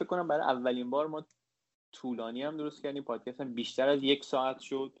بود که فکر کنم برای اولین بار ما طولانی هم درست کردیم، پادکست هم بیشتر از 1 ساعت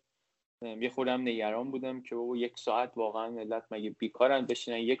شد. یه خودم نگران بودم که بابا 1 ساعت واقعا ملت مگه بیکارن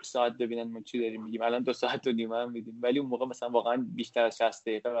بشینن 1 ساعت ببینن ما چی داریم میگیم، الان 2 ساعت و نیم هم میدیم، ولی اون موقع مثلا واقعا بیشتر از 60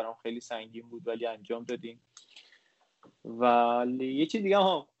 دقیقه برام خیلی سنگین بود ولی انجام دادیم. ولی یه چیز دیگه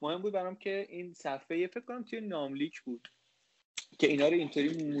مهم بود برام که این صفحه فکر کنم توی ناملیک بود، که اینا رو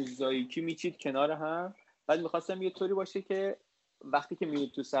اینطوری موزاییکی میچید کنار هم. بعد میخواستم یه طوری باشه که وقتی که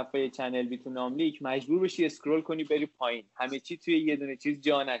میری تو صفحه چنل بی تو ناملیک مجبور بشی اسکرول کنی بری پایین، همه چی توی یه دونه چیز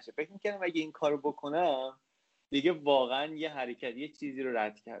جا نشه. فکر می‌کردم اگه این کارو بکنم دیگه واقعا یه حرکت، یه چیزی رو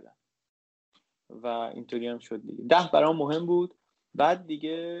رد کردم و اینطوری هم شد دیگه. 10 برام مهم بود. بعد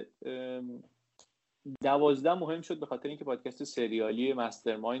دیگه 12 مهم شد به خاطر اینکه پادکست سریالی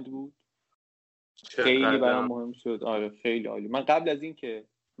مسترمایند بود. خیلی برام مهم شد. آره خیلی عالی. من قبل از این که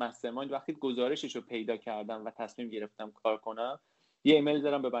مسترمایند وقتی گزارشش رو پیدا کردم و تصمیم گرفتم کار کنم، یه ایمیل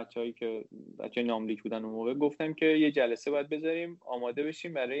دادم به بچه‌هایی که بچه‌های ناملیک بودن اون موقع، گفتم که یه جلسه باید بذاریم آماده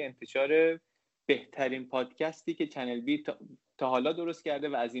بشیم برای انتشار بهترین پادکستی که چنل بی تا حالا درست کرده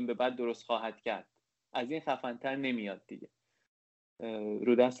و از این به بعد درست خواهد کرد. از این خفن‌تر نمیاد دیگه،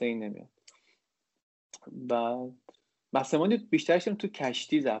 رو دست این نمیاد. بعد مسترمایند بیشترشم تو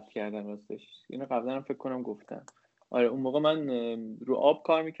کشتی ضبط کردم راستش. اینو قبلا هم فکر کنم گفتم. آره اون موقع من رو آب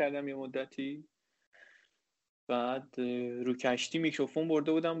کار میکردم یه مدتی، بعد رو کشتی میکروفون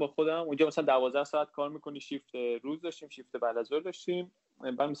برده بودم با خودم. اونجا مثلا 12 ساعت کار میکنی، شیفت روز داشتیم، شیفت بعد از ظهر داشتیم.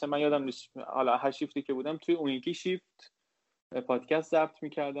 بعد مثلا من یادم نیست حالا هر شیفتی که بودم توی اون یکی شیفت پادکست ضبط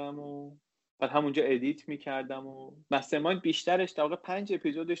میکردم و بعد همونجا ادیت میکردم. و مسترمایند بیشترش در واقع 5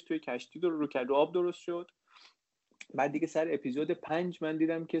 اپیزودش توی کشتی رو آب درست شد. بعد دیگه سر اپیزود 5 من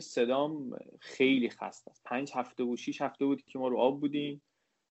دیدم که صدام خیلی خسته است. 5 هفته و 6 هفته بود که ما رو آب بودیم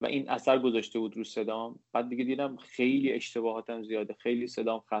و این اثر گذاشته بود رو صدام. بعد دیگه دیدم خیلی اشتباهاتم زیاده، خیلی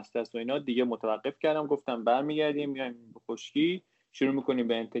صدام خسته است و اینا. دیگه متوقف کردم، گفتم برمیگردیم میایم خشکی شروع میکنیم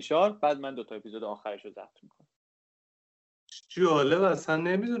به انتشار. بعد من 2 تا اپیزود آخرش رو ضبط میکنم. جالب، اصلا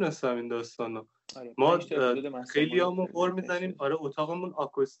نمیدونستم این داستانو. آره، ما خیلی همون قور میزنیم آره اتاقمون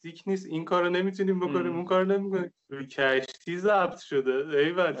آکوستیک نیست، این کارو نمیتونیم بکنیم، اون کارو نمیکنیم. روی کشتی ضبط شده.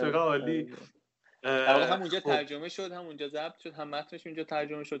 ایول چقدر عالی. در واقع همونجا ترجمه شد، همونجا ضبط شد، هم متنش اونجا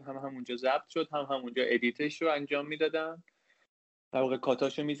ترجمه شد، هم همونجا ضبط شد، هم همونجا ادیتش رو انجام میدادم. در واقع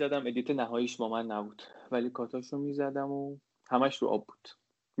کاتاشو میزدم، ادیت نهاییش با من نبود ولی کاتاشو میزدم و همش رو آب بود.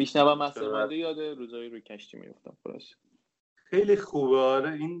 میشنوم مسترمایند یاده روزایی روی کشتی میافتم. خلاص خیلی خوبه.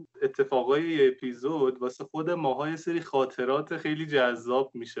 آره این اتفاقای یه اپیزود واسه خود ماها یه سری خاطرات خیلی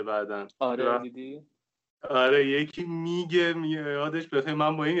جذاب میشه بعدن. آره دیدی؟ آره یکی میگه یادش بخیر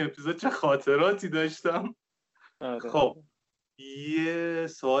من با این اپیزود چه خاطراتی داشتم. آره. خب یه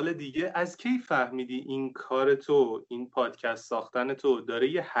سوال دیگه، از کی فهمیدی این کار تو، این پادکست ساختن تو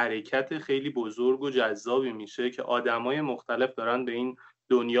داره یه حرکت خیلی بزرگ و جذابی میشه که آدمای مختلف دارن به این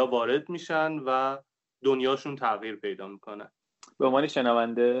دنیا وارد میشن و دنیاشون تغییر پیدا میکنه؟ به عنوان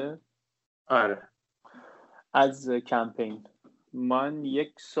شنونده؟ آره. از کمپین من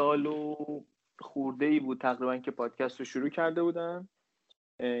 1 سال و خورده‌ای بود تقریبا که پادکست رو شروع کرده بودم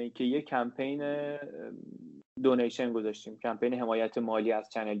که یه کمپین دونیشن گذاشتیم، کمپین حمایت مالی از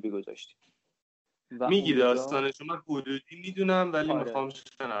چنل بی گذاشتیم. میگی داستانشو؟ من حدودی میدونم ولی میخوام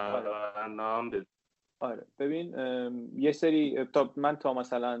شنونده‌ام بدونم. آره ببین یه سری من تا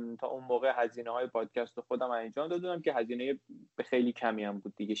مثلا تا اون موقع هزینه‌های پادکست رو خودم انجام دادم که هزینه به خیلی کمی هم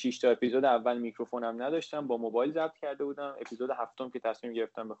بود دیگه. 6 تا اپیزود اول میکروفونم نداشتم، با موبایل ضبط کرده بودم. اپیزود 7م که تصمیم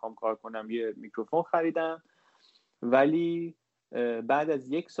گرفتم بخوام کار کنم یه میکروفون خریدم. ولی بعد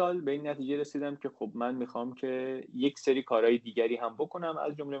از 1 سال به این نتیجه رسیدم که خب من میخوام که یک سری کارهای دیگری هم بکنم.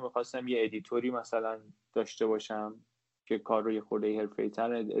 از جمله میخواستم یه ادیتوری مثلا داشته باشم که کار رو یه خورده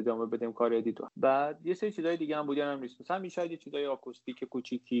حرفه‌ای‌تر ادامه بدم، کار ادیتور. بعد یه سری چیزای دیگه هم بود یادم نیست، مثلا شاید یه چیزای آکوستیک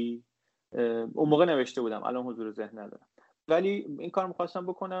کوچیکی اون موقع نوشته بودم، الان حضور ذهن ندارم. ولی این کار می‌خواستم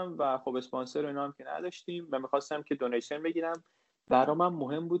بکنم و خب اسپانسر و اینا هم که نداشتیم و می‌خواستم که دونیشن بگیرم. برام هم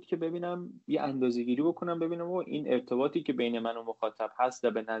مهم بود که ببینم یه اندازه‌گیری بکنم، ببینم این ارتباطی که بین من و مخاطب هست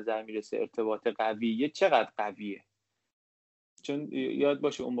و به نظر میرسه ارتباط قویه چقدر قویه. چون یاد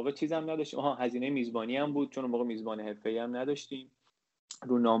باشه اون موقع چیزام نداشتیم، هزینه میزبانی هم بود چون اون موقع میزبان حرفه‌ای هم نداشتیم.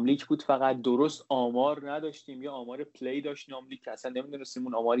 رو ناملیک بود فقط، درست آمار نداشتیم، یا آمار پلی داشت ناملیک که اصلا نمیدونستیم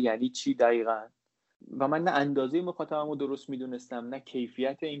اون آمار یعنی چی دقیقاً. و من نه اندازه مخاطبمو درست میدونستم نه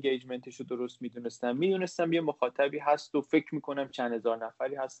کیفیت انگیجمنتش رو درست میدونستم یه مخاطبی هست و فکر میکنم چند هزار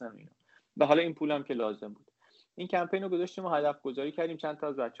نفری هستن اینا و حالا این پولم که لازم بود. این کمپین رو گذاشتیم و هدف گذاری کردیم. چند تا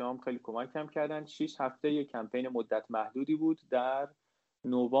از بچه‌هام خیلی کمک هم کردن. 6 هفته یه کمپین مدت محدودی بود. در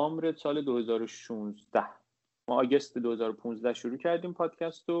نوامبر سال 2016 ما آگوست 2015 شروع کردیم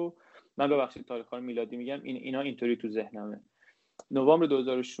پادکست رو. من ببخشید تاریخ میلادی میگم، اینا اینطوری تو ذهنمه. نوامبر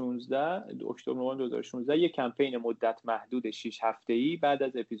 2016 اکتبر نوامبر 2016 یه کمپین مدت محدود 6 هفته‌ای بعد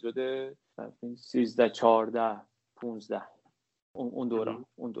از اپیزود 13 14 15 اون دوران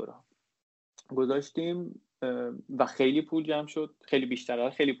گذاشتیم و خیلی پول جمع شد. خیلی بیشتر،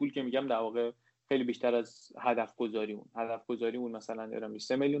 خیلی پول که میگم در واقع خیلی بیشتر از هدف گذاریمون مثلا دارم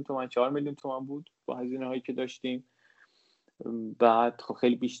 3 میلیون تومان 4 میلیون تومان بود با هزینه هایی که داشتیم. بعد خب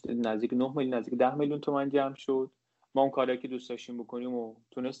خیلی بیشتر نزدیک 9 میلیون نزدیک 10 میلیون تومان جمع شد. ما اون کارهایی که دوست داشتیم بکنیم و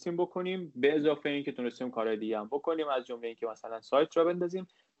تونستیم بکنیم، به اضافه این که تونستیم کارهای دیگه هم بکنیم، از جمله این که مثلا سایت را بندازیم.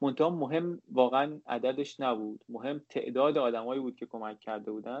 منتها مهم واقعا عددش نبود، مهم تعداد آدمایی بود که کمک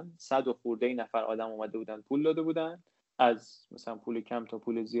کرده بودن. 100 و خورده نفر آدم اومده بودن پول داده بودن، از مثلا پول کم تا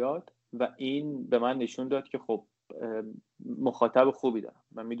پول زیاد، و این به من نشون داد که خب مخاطب خوبی دارم.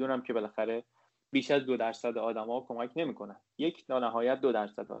 من میدونم که بالاخره بیش از 2% آدما کمک نمیکنن، یک نهایت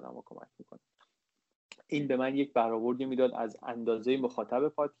 2% آدما کمک میکنن. این به من یک برآوردی میداد از اندازه مخاطب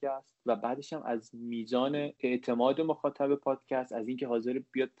پادکست و بعدش هم از میزان اعتماد مخاطب پادکست، از اینکه حاضر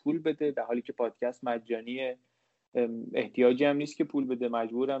بیاد پول بده در حالی که پادکست مجانیه، احتیاجی هم نیست که پول بده،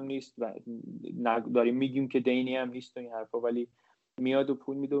 مجبورم نیست و داریم میگیم که دینی هم نیست و این حرفا، ولی میاد و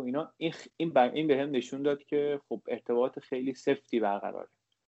پول میده و اینا. این به هم نشون داد که خب ارتباط خیلی سفتی برقراره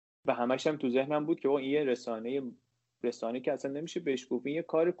و همش هم تو ذهنم بود که این یه رسانه که اصلا نمیشه بهش گفت، این یه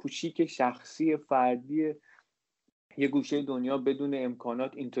کار کوچیک شخصی فردی یه گوشه دنیا بدون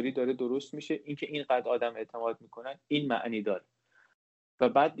امکانات اینطوری داره درست میشه. اینکه اینقدر آدم اعتماد میکنن این معنی داره. و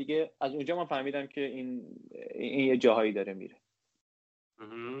بعد دیگه از اونجا من فهمیدم که این یه جاهایی داره میره.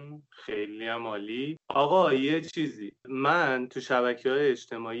 خیلی هم عالی. آقا یه چیزی، من تو شبکه‌های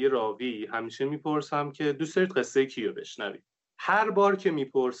اجتماعی راوی همیشه میپرسم که دوست دارید قصه کیو بشنوید. هر بار که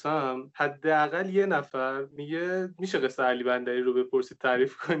میپرسم حداقل یه نفر میگه میشه قصه علی بندری رو بپرسید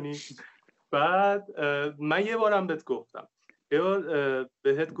تعریف کنی. بعد من یه بارم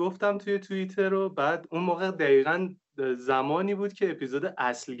بهت گفتم توی توییتر رو. بعد اون موقع دقیقاً زمانی بود که اپیزود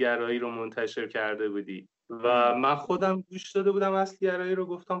اصلگرایی رو منتشر کرده بودی و من خودم گوش داده بودم اصلگرایی رو،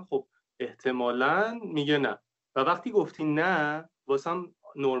 گفتم خب احتمالاً میگه نه، و وقتی گفتی نه واسم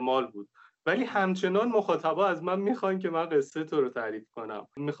نرمال بود، ولی همچنان مخاطبا از من میخوان که من قصه تو رو تعریف کنم.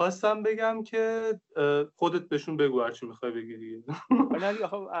 میخواستم بگم که خودت بهشون بگو هرچی میخوای بگی دیگه.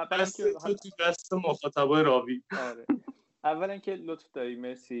 تو دست مخاطبای راوی. آره. اولا که لطف داری،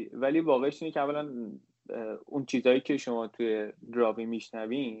 مرسی، ولی واقعش اینه که اولا اون چیزایی که شما توی راوی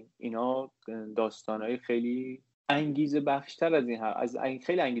میشنوین اینا داستانای خیلی انگیزه بخشتر از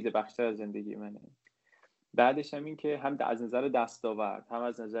خیلی انگیزه بخشتر از زندگی منه. بعدش هم این که هم از نظر دستاورد، هم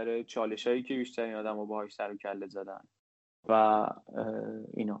از نظر چالشایی که بیشتر این آدم‌ها باهاش سر و کله زدن و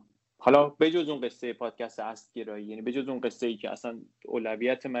اینا. حالا بجز اون قصه پادکست اصلگرایی، یعنی بجز اون قصه‌ای که اصلا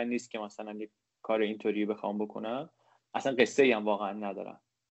اولویت من نیست که مثلا یک کار اینطوری بخوام بکنم، اصلا قصه‌ای هم واقعا ندارم.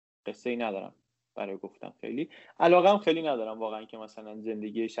 قصه‌ای ندارم برای گفتن، خیلی علاقه‌ام خیلی ندارم واقعا که مثلا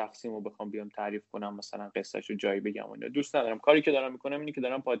زندگی شخصیمو بخوام بیام تعریف کنم، مثلا قصه‌شو جایی بگم. اون دوست ندارم. کاری که دارم میکنم اینه که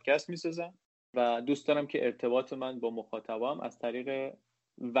دارم پادکست میسازم و دوست دارم که ارتباط من با مخاطبام از طریق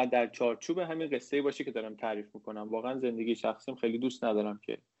و در چارچوب همین قصه‌ای باشه که دارم تعریف میکنم. واقعا زندگی شخصیم خیلی دوست ندارم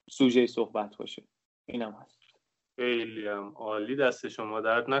که سوژه صحبت باشه. اینم هست. خیلی هم عالی، دست شما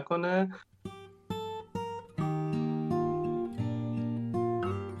درد نکنه.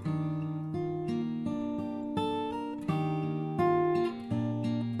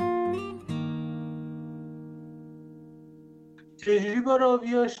 چجوری با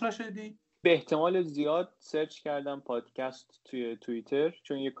راوی آشنا شدی؟ به احتمال زیاد سرچ کردم پادکست توی توییتر،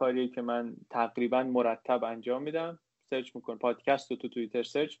 چون یه کاریه که من تقریبا مرتب انجام میدم. سرچ میکنم پادکست رو تو توییتر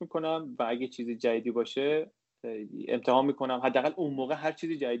سرچ میکنم و اگه چیزی جدیدی باشه امتحان میکنم. حداقل اون موقع هر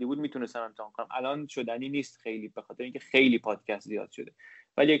چیزی جدیدی بود میتونستم امتحان کنم. الان شدنی نیست خیلی، به خاطر اینکه خیلی پادکست زیاد شده.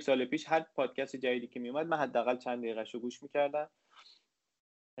 ولی 1 سال پیش هر پادکست جدیدی که میومد من حداقل چند دقیقه‌شو گوش میکردم.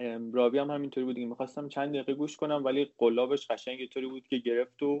 راوی هم همینطوری بود، میخواستم چند دقیقه گوش کنم ولی قلابش قشنگ اینطوری بود که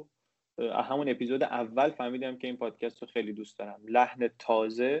گرفت و همون اپیزود اول فهمیدم که این پادکست رو خیلی دوست دارم. لحن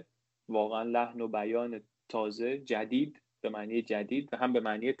تازه، واقعا لحن و بیان تازه، جدید به معنی جدید و هم به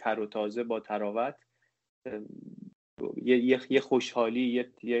معنی تر و تازه با تراوت، یه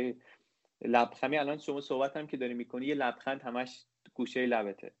خوشحالی، یه لبخندی. الان شما صحبت هم که داری میکنی یه لبخند همش گوشه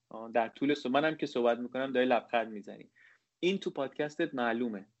لبته، در طول منم که صحبت میکنم داری لبخند میزنی. این تو پادکستت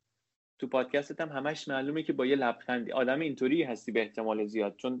معلومه، تو پادکستت هم همش معلومه که با یه لبخندی آدم اینطوری هستی به احتمال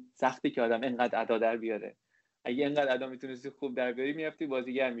زیاد، چون سختی که آدم اینقدر ادا در بیاره. اگه اینقدر ادا میتونستی خوب در بیاری میرفتی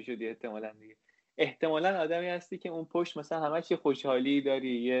بازیگر میشدی احتمالاً دیگه. احتمالاً آدمی هستی که اون پشت مثلا همش یه خوشحالی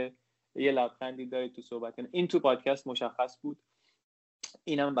داری، یه لبخندی داری تو صحبت. این تو پادکست مشخص بود.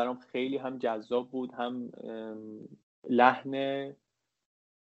 اینم برام خیلی هم جذاب بود، هم لحن،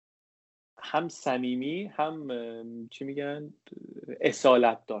 هم صمیمی، هم چی میگن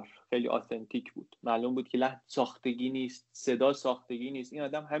اصالت دار، خیلی آتنتیک بود. معلوم بود که لحن ساختگی نیست، صدا ساختگی نیست. این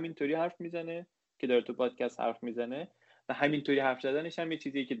آدم همینطوری حرف میزنه که داره تو پادکست حرف میزنه و همینطوری حرف زدنش هم یه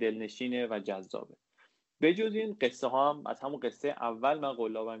چیزیه که دلنشینه و جذابه. بجز این قصه ها هم از همون قصه اول من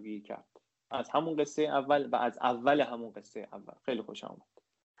قلابم گیر کرد، از همون قصه اول و از اول همون قصه اول. خیلی خوشم اومد.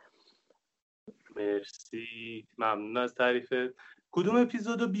 مرسی، ممنون از تعریفت. کدوم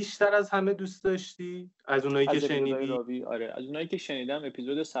اپیزودو بیشتر از همه دوست داشتی؟ از اونایی که شنیدی؟ آره، از اونایی که شنیدم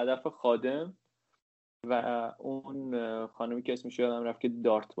اپیزود صدف خادم و اون خانمی که اسمش یادم رفت که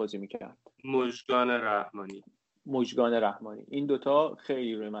دارت بازی میکرد، مژگان رحمانی. این دوتا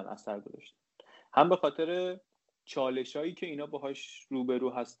خیلی روی من اثر گذاشت، هم به خاطر چالشایی که اینا باهاش روبرو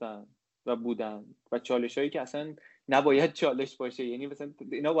هستن و بودن و چالشایی که اصلا نباید چالش باشه. یعنی مثلا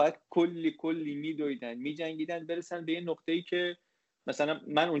اینا باید کلی میدویدن، میجنگیدن، برسن به یه نقطه‌ای که مثلا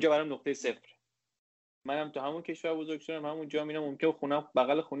من اونجا برام نقطه صفر، منم تو همون کشور بزرگ شدم، همونجا میرم، ممکنه خونم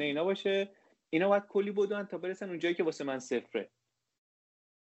بغل خونه اینا باشه، اینا باید کلی بدون تا برسن اونجایی که واسه من صفره.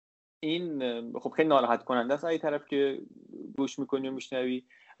 این خب خیلی ناراحت کننده است از این طرف که گوش میکنی و میشنوی،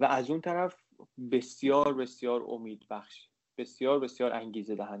 و از اون طرف بسیار بسیار امید بخش، بسیار بسیار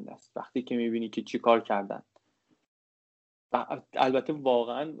انگیزه دهنده است وقتی که میبینی که چی کار کردن. و البته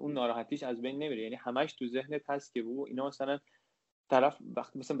واقعا اون ناراحتیش از بین نمیره، یعنی همش تو ذهنت هست که اینا مثلا طرف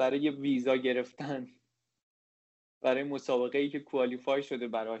وقتی مثلا برای یه ویزا گرفتن برای مسابقه‌ای که کوالیفای شده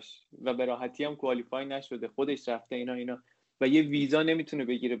براش و به راحتی هم کوالیفای نشده، خودش رفته اینا و یه ویزا نمیتونه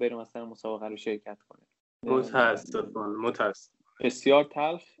بگیره بره مثلا مسابقه رو شرکت کنه. متاسفانه بسیار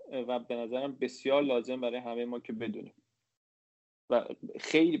تلخ و به نظرم بسیار لازم برای همه ما که بدونیم. و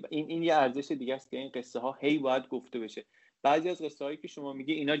خیلی این یه ارزش دیگه است که این قصه ها هی باید گفته بشه. بعضی از قصه هایی که شما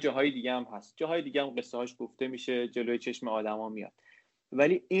میگی اینا جاهای دیگه هم هست، جاهای دیگه هم قصه هاش گفته میشه، جلوی چشم آدما میاد،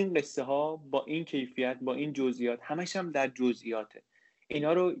 ولی این قصه ها با این کیفیت، با این جزئیات، همش هم در جزئیاته.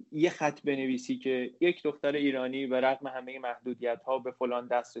 اینا رو یه خط بنویسی که یک دختر ایرانی به رغم همه محدودیت ها به فلان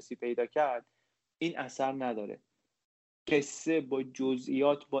دسترسی پیدا کرد، این اثر نداره. قصه با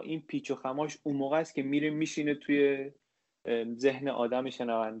جزئیات، با این پیچ و خماش، اون موقع است که میره میشینه توی ذهن آدم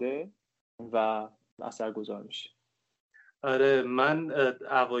شنونده و اثرگذار میشه. آره، من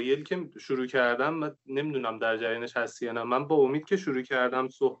اوایل که شروع کردم، من نمیدونم در جریانش هستی یا نه، من با امید که شروع کردم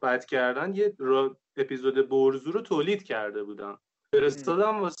صحبت کردن یه اپیزود برزو رو تولید کرده بودم،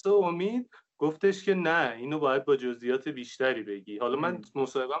 فرستادم واسه امید، گفتش که نه اینو باید با جزئیات بیشتری بگی. حالا من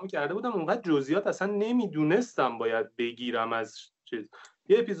مصاحبه‌مو کرده بودم، اونقدر جزئیات اصلا نمیدونستم باید بگیرم از چیز.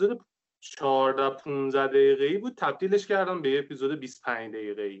 یه اپیزود 14-15 دقیقه‌ای بود، تبدیلش کردم به یه اپیزود 25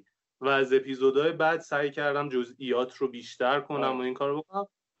 دقیقه‌ای و از اپیزودهای بعد سعی کردم جزئیات رو بیشتر کنم و این کارو بکنم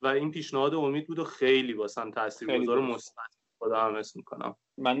و این پیشنهاد امید بود و خیلی واسم تاثیرگذار و مثبت خودم حس می‌کنم.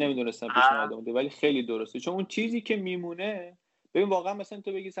 من نمیدونستم پیشنهاد بوده ولی خیلی درسته، چون اون چیزی که میمونه، ببین واقعا مثلا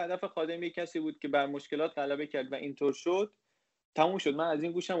تو بگی صدف خادم یک کسی بود که بر مشکلات غلبه کرد و اینطور شد، تموم شد، من از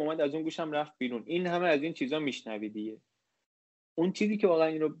این گوشم اومد، از اون گوشم رفت بیرون، این همه از این چیزا میشنوی دیگه. اون چیزی که واقعا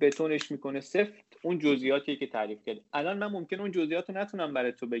این رو بتونش میکنه سفت، اون جزئیاتیه که تعریف کرد. الان من ممکنه اون جزئیات رو نتونم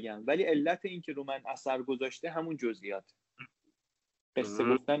برای تو بگم، ولی علت این که رو من اثر گذاشته همون جزئیات.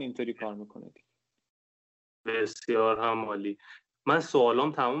 قصه گفتن اینطوری کار میکنه دیگه. بسیار هم عالی. من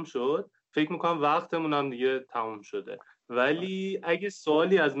سوالام تموم شد، فکر میکنم وقتمون هم دیگه تموم شده، ولی اگه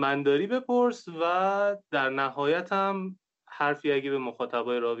سوالی از من داری بپرس و در نهایت هم حرفی اگه به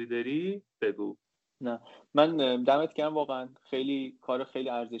مخاطبای راوی داری بگو. نه، من دمت گرم، واقعا خیلی کار خیلی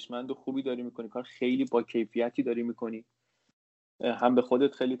ارزشمند و خوبی داری میکنی، کار خیلی با کیفیتی داری میکنی. هم به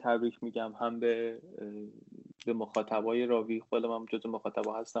خودت خیلی تبریک میگم، هم به مخاطبای راوی. خودم هم جزو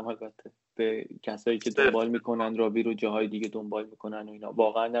مخاطبا هستم البته، به کسایی که دنبال میکنن راوی رو، جاهای دیگه دنبال میکنن و اینا.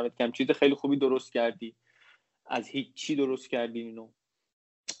 واقعا دمت گرم، چیز خیلی خوبی درست کردی، از هیچ چی درست کردی. اینو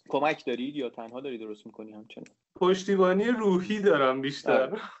کمک دارید یا تنها داری درست میکنی؟ همچنان پشتیبانی روحی دارم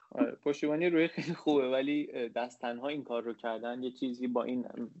بیشتر. پشتیبانی روحی خیلی خوبه، ولی دست تنها این کار رو کردن یه چیزی با این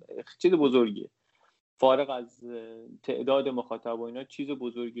چیز بزرگیه، فارغ از تعداد مخاطب و اینا چیز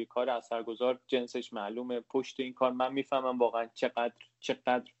بزرگیه، کار اثرگذار، جنسش معلومه. پشت این کار من میفهمم واقعا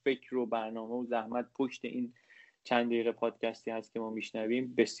چقدر فکر و برنامه و زحمت پشت این چند دقیقه پادکستی هست که ما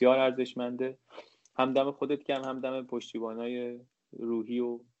میشنویم. بسیار ارزشمنده. هم دم خودت گرم، هم دم پشتیبانای روحی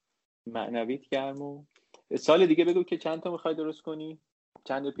و معنویت گرم. و سال دیگه بگو که چند تا میخوای درست کنی؟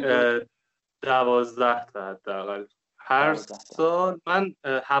 چند اپیزود؟ 12 تا حداقل هر سال. من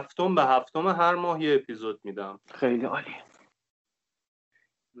 7 هر ماه یه اپیزود میدم. خیلی عالی،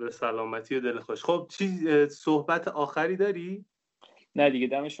 به سلامتی و دل خوش. خب صحبت آخری داری؟ نه دیگه،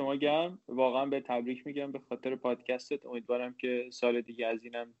 دم شما گرم، واقعا به تبریک میگم به خاطر پادکستت. امیدوارم که سال دیگه از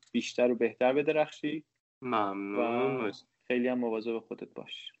اینم بیشتر و بهتر بدرخشی. ممنون. خیلی هم مواظب خودت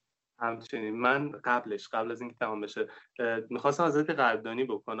باش. همچنین. من قبل از اینکه تمام بشه میخواستم ازت قدردانی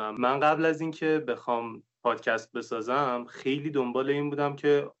بکنم. من قبل از اینکه بخوام پادکست بسازم خیلی دنبال این بودم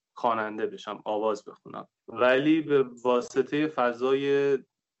که خواننده بشم، آواز بخونم، ولی به واسطه فضای،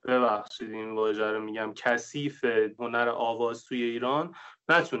 ببخشید این واژه رو میگم، کثیف هنر آواز توی ایران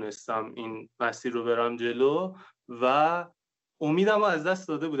نتونستم این مسیر رو برم جلو و امیدم رو از دست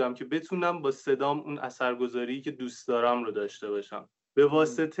داده بودم که بتونم با صدام اون اثرگذاری که دوست دارم رو داشته باشم. به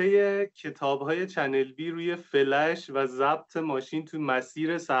واسطه کتاب‌های چنل بی روی فلش و ضبط ماشین تو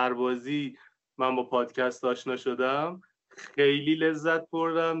مسیر سربازی من با پادکست آشنا شدم. خیلی لذت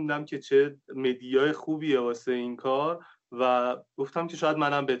بردم، دیدم که چه مدیای خوبیه واسه این کار و گفتم که شاید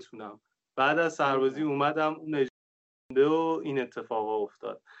منم بتونم. بعد از سربازی اومدم اون اجنده و این اتفاقا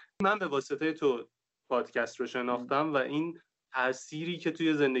افتاد. من به واسطه تو پادکست رو شناختم و این تأثیری که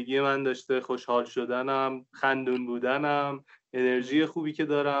توی زندگی من داشته، خوشحال شدنم، خندون بودنم، انرژی خوبی که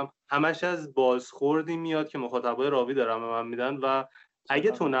دارم، همش از بازخوردی میاد که مخاطبای راوی دارن به من میدن و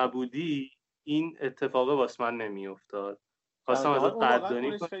اگه تو نبودی این اتفاق واسه من نمیافتاد. خواستم ازت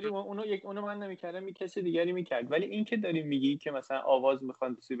قدردانی کنم. اونو من نمی‌کردم، کسی دیگری می‌کرد. ولی این که داری میگی که مثلا آواز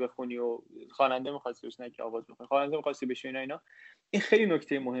می‌خواستی بخونی و خواننده می‌خواستی بشی، نه که آواز بخونی، خواننده می‌خواستی بشی اینا، این خیلی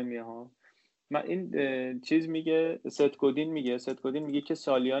نکته مهمیه ها. من این چیز میگه ست گودین میگه که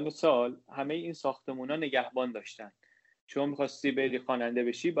سالیان سال همه این ساختمونا نگهبان داشتن. شما می‌خواستی بری خواننده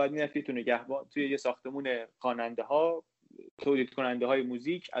بشی، باید می‌رفتی تو نگهبان، توی یه ساختمون خواننده‌ها، تولید کننده های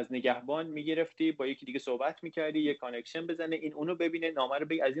موزیک، از نگهبان میگرفتی، با یکی دیگه صحبت میکردی، یه کانکشن بزنه، این اونو ببینه، نامه رو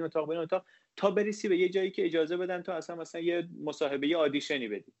بگی از این اتاق به این اتاق، تا برسی به یه جایی که اجازه بدن تو اصلا مثلا یه مصاحبه، یه آدیشنی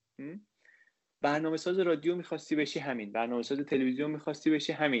بدی. برنامه‌ساز رادیو می‌خواستی بشی همین، برنامه‌ساز تلویزیون می‌خواستی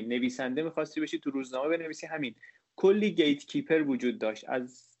بشی همین، نویسنده می‌خواستی بشی، تو روزنامه بنویسی همین. کلی گیت کیپر وجود داشت،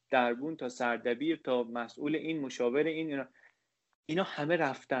 از دربون تا سردبیر تا مسئول این، مشاور این، اینا همه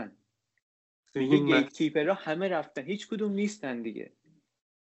رفتن. این گیت کیپرها همه رفتن، هیچ کدوم نیستن دیگه.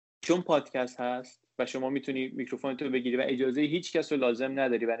 چون پادکست هست و شما میتونی میکروفونتو بگیری و اجازه هیچ کس رو لازم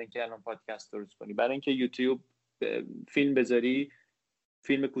نداری برای اینکه الان پادکست درست کنی، برای اینکه یوتیوب فیلم بذاری،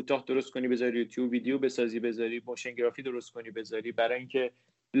 فیلم کوتاه درست کنی بذاری یوتیوب، ویدیو بسازی بذاری، موشن گرافی درست کنی بذاری، برای اینکه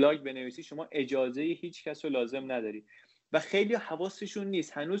بلاگ بنویسی، شما اجازه هیچ کس رو لازم نداری. و خیلی حواسشون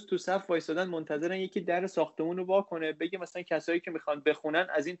نیست، هنوز تو صف وایسادن منتظرن یکی در ساختمون رو وا کنه بگه مثلا کسایی که میخوان بخونن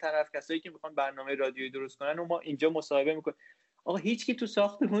از این طرف، کسایی که میخوان برنامه رادیویی درست کنن و ما اینجا مصاحبه میکنیم. آقا هیچ کی تو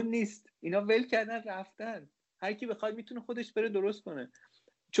ساختمون نیست، اینا ول کردن رفتن، هر کی بخواد میتونه خودش بره درست کنه.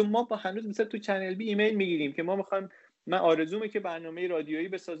 چون ما با هنوز مثلا تو چنل بی ایمیل میگیریم که ما میخوایم، من آرزومه که برنامه رادیویی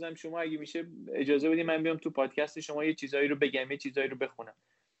بسازم، شما اگه میشه اجازه بدید من بیام تو پادکست شما یه چیزایی رو بگم، یه چیزایی رو بخونم.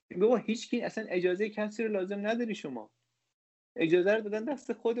 بابا هیچ کی اصلا اجازه کسی رو لازم نداری، شما اجازه رو دادن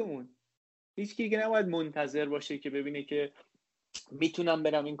دست خودمون. هیچ کی دیگه نباید منتظر باشه که ببینه که میتونم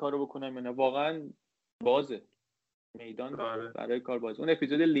برم این کارو بکنم یا نه. واقعا بازه میدان برای کار باز. اون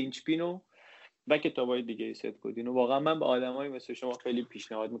اپیزود لینچ پینو و کتابای دیگه ست گودینو واقعا من به آدمایی مثل شما خیلی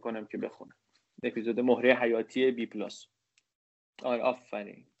پیشنهاد میکنم که بخونن. اپیزود مهره حیاتی بی پلاس. آره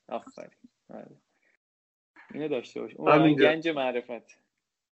آفرین. آره. اینو داشته باش. اون گنج معرفت.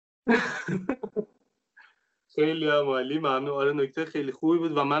 خیلی عالی، ممنون. آره نکته خیلی خوبی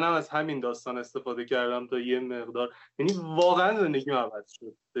بود و منم از همین داستان استفاده کردم تا یه مقدار، یعنی واقعا زندگیم عوض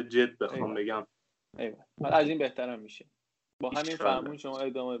شد، به جد بخوام بگم. ایوه. از این بهترم میشه. با همین فرمون شما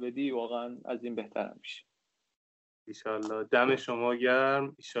ادامه بدی واقعا از این بهترم میشه. ایشالله. دم شما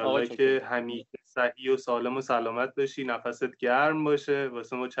گرم. ایشالله که همیشه صحیح و سالم و سلامت باشی، نفست گرم باشه،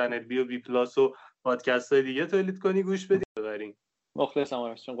 واسه ما چنل بی و بی پلاس و پادکست های دیگه تولید کنی، گوش بدی ببرین. مخلصم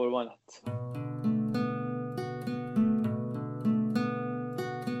آرشون، قربانت.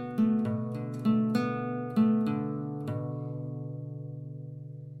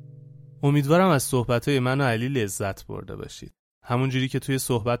 امیدوارم از صحبت‌های من و علی لذت برده باشید. همونجوری که توی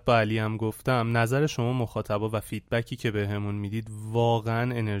صحبت با علی هم گفتم، نظر شما مخاطبا و فیدبکی که بهمون میدید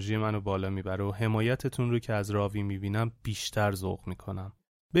واقعا انرژی منو بالا میبره و حمایتتون رو که از راوی میبینم بیشتر ذوق میکنم.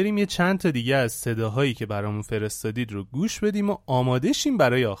 بریم یه چند تا دیگه از صداهایی که برامون فرستادید رو گوش بدیم و آماده شیم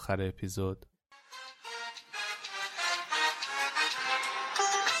برای آخر اپیزود.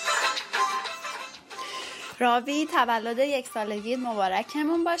 راوی، تولد 1 سالگیت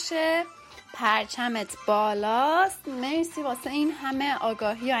مبارکمون باشه، پرچمت بالاست، مرسی واسه این همه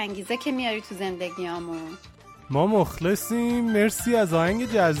آگاهی و انگیزه که میاری تو زندگیامون. ما مخلصیم، مرسی از آهنگ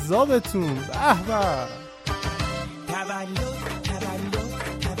جذابتون. به به.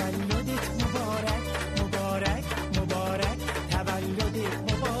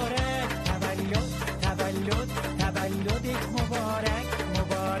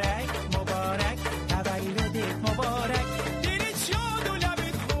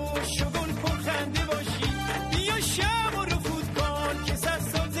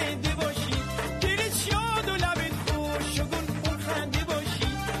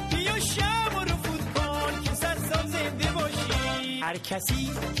 کسی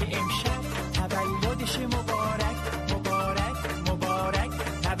که امشب تولدش مبارک مبارک مبارک،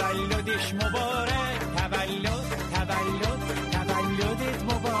 تولدش مبارک، تولدت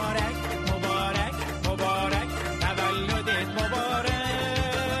مبارک مبارک مبارک، تولدت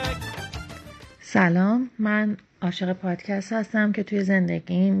مبارک. سلام، من عاشق پادکست هستم که توی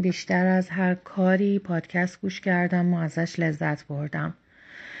زندگیم بیشتر از هر کاری پادکست گوش کردم و ازش لذت بردم.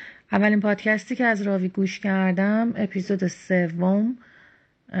 اولین پادکستی که از راوی گوش کردم اپیزود 3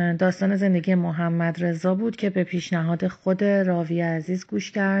 داستان زندگی محمد رضا بود که به پیشنهاد خود راوی عزیز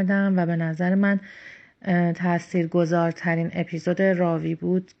گوش کردم و به نظر من تاثیرگذارترین اپیزود راوی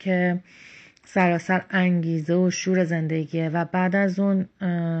بود که سراسر انگیزه و شور زندگیه. و بعد از اون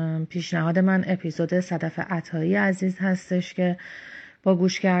پیشنهاد من اپیزود صدف عطایی عزیز هستش که با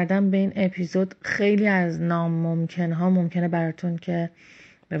گوش کردن به این اپیزود خیلی از ناممکنها ممکنه براتون که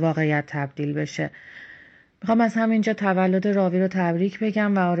به واقعیت تبدیل بشه. میخوام از همینجا تولد راوی رو تبریک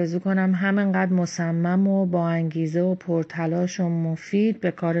بگم و آرزو کنم همینقدر مصمم و با انگیزه و پرتلاش و مفید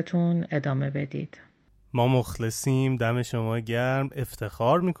به کارتون ادامه بدید. ما مخلصیم، دم شما گرم،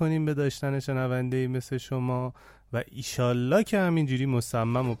 افتخار میکنیم به داشتن شنونده‌ای مثل شما و ایشالله که همینجوری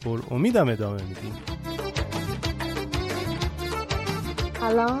مصمم و پر امیدم ادامه میدیم.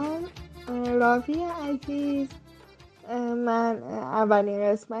 سلام راوی عزیز، من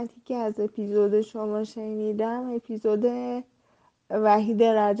اولین قسمتی که از اپیزود شما شنیدم اپیزود وحید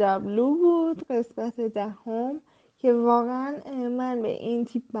رجبلو بود، قسمت 10 که واقعا من به این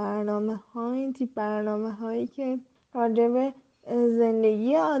تیپ برنامه هایی که راجع به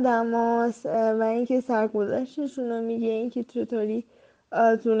زندگی آدم هاست و اینکه سرگذشتشون رو میگه، اینکه چطوری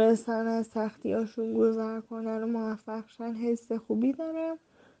تونستن از سختی هاشون گذر کنن و موفق شن، حس خوبی دارم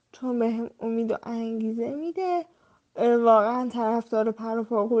چون به هم امید و انگیزه میده. واقعا طرفدار پر و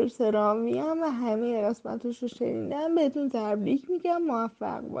پا قرص راوی ام و همه قسمتش رو شنیدم. بهتون تبریک میگم،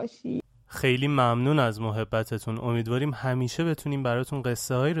 موفق باشی. خیلی ممنون از محبتتون. امیدواریم همیشه بتونیم براتون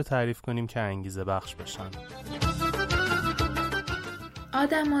قصه هایی رو تعریف کنیم که انگیزه بخش باشن.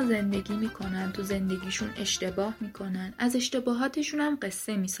 آدم ها زندگی میکنن، تو زندگیشون اشتباه میکنن، از اشتباهاتشون هم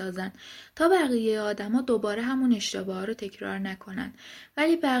قصه میسازن تا بقیه آدم ها دوباره همون اشتباه رو تکرار نکنن.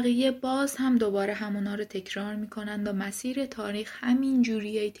 ولی بقیه باز هم دوباره همونا رو تکرار میکنن و مسیر تاریخ همین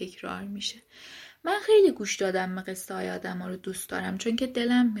جوریه تکرار میشه. من خیلی گوش دادم به قصه های آدم ها رو دوست دارم چون که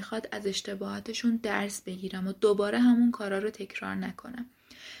دلم میخواد از اشتباهاتشون درس بگیرم و دوباره همون کارا رو تکرار نکنم.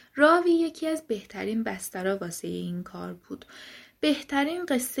 راوی یکی از بهترین بسترها واسه این کار بود. بهترین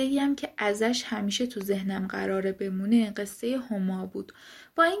قصه‌ای هم که ازش همیشه تو ذهنم قراره بمونه قصه هما بود.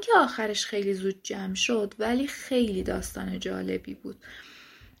 با اینکه آخرش خیلی زود جمع شد ولی خیلی داستان جالبی بود.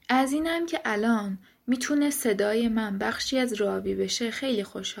 از اینم که الان میتونه صدای من بخشی از راوی بشه خیلی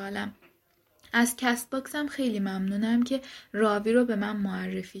خوشحالم. از کست باکسم خیلی ممنونم که راوی رو به من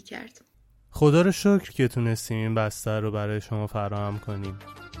معرفی کرد. خدا رو شکر که تونستیم این بستر رو برای شما فراهم کنیم.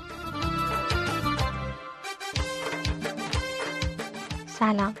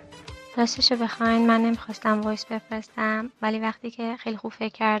 سلام. راستشو بخواین من نمیخواستم وایس بفرستم، ولی وقتی که خیلی خوب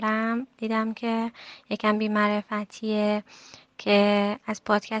فکر کردم دیدم که یکم بی‌معرفتیه که از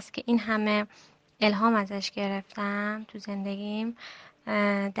پادکست که این همه الهام ازش گرفتم تو زندگیم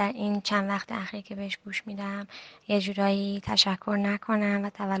در این چند وقت اخیر که بهش گوش میدم یه جورایی تشکر نکنم و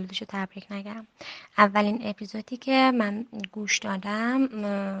تولدشو تبریک نگم. اولین اپیزودی که من گوش دادم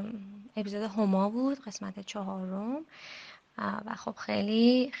اپیزود هما بود، قسمت 4 و خب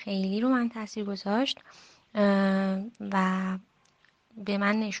خیلی خیلی رو من تاثیر گذاشت و به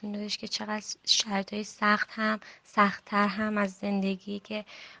من نشون دادش که چقدر شرایطهای سخت‌تر هم از زندگی که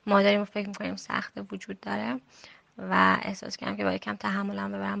ما داریم و فکر میکنیم سخت وجود داره و احساس کردم که باید کم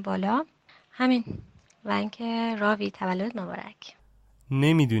تحملم ببرم بالا. همین. و اینکه راوی تولد مبارک.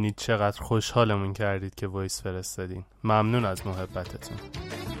 نمیدونید چقدر خوشحالمون کردید که وایس فرستادین. ممنون از محبتتون.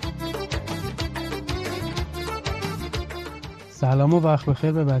 سلام و وقت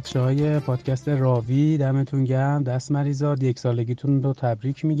بخیر به بچه‌های پادکست راوی. دمتون گرم. دست مریزاد 1 سالگیتون رو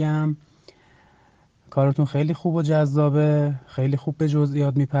تبریک میگم. کارتون خیلی خوب و جذابه. خیلی خوب به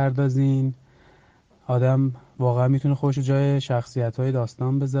جزئیات میپردازین. آدم واقعا میتونه خودش رو جای شخصیت‌های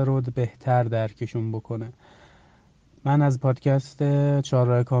داستان بذاره و بهتر درکشون بکنه. من از پادکست 4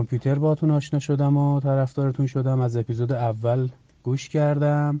 راه کامپیوتر باهاتون آشنا شدم و طرفدارتون شدم. از اپیزود اول گوش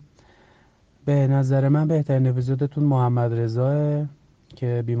کردم. به نظر من بهترین اپیزودتون محمد رضاه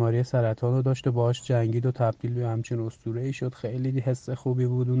که بیماری سرطان رو داشت و باهاش جنگید و تبدیل به همچین اسطوره‌ای شد. خیلی حس خوبی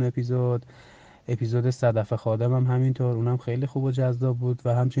بود اون اپیزود. اپیزود صدف خادم هم همینطور، اونم خیلی خوب و جذاب بود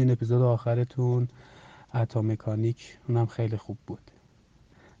و همچنین اپیزود آخرتون عطا مکانیک اونم خیلی خوب بود.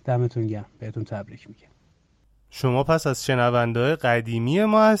 دمتون گرم. بهتون تبریک میگم. شما پس از شنونده‌های قدیمی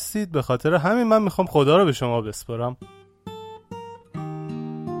ما هستید، به خاطر همین من میخوام خدا رو به شما بسپارم.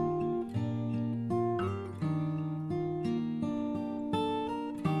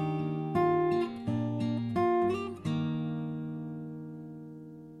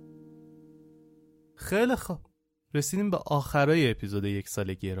 خیلی خوب، رسیدیم به آخرای اپیزود 1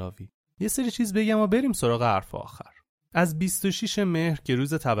 سالگی راوی. یه سری چیز بگم و بریم سراغ حرف آخر. از 26 مهر که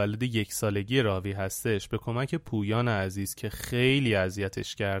روز تولد 1 سالگی راوی هستش، به کمک پویان عزیز که خیلی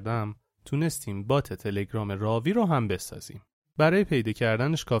اذیتش کردم، تونستیم بات تلگرام راوی رو هم بسازیم. برای پیدا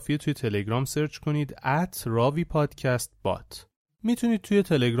کردنش کافیه توی تلگرام سرچ کنید @ravi_podcast_bot. میتونید توی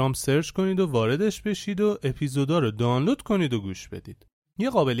تلگرام سرچ کنید و واردش بشید و اپیزودا رو دانلود کنید و گوش بدید. یه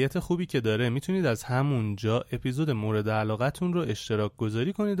قابلیت خوبی که داره، میتونید از همونجا اپیزود مورد علاقتون رو اشتراک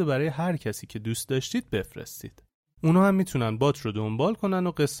گذاری کنید و برای هر کسی که دوست داشتید بفرستید. اونا هم میتونن بات رو دنبال کنن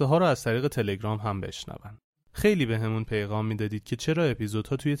و قصه ها رو از طریق تلگرام هم بشنون. خیلی بهمون پیغام میدادید که چرا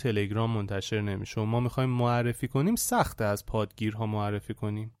اپیزودها توی تلگرام منتشر نمیشه و ما میخوایم معرفی کنیم، سخته از پادگیرها معرفی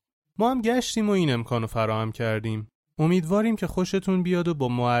کنیم. ما هم گشتیم و این امکانو فراهم کردیم. امیدواریم که خوشتون بیاد و با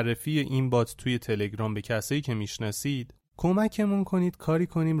معرفی این بات توی تلگرام به کسایی که میشناسید کمکمون کنید کاری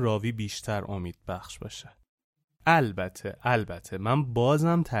کنیم راوی بیشتر امید بخش باشه. البته من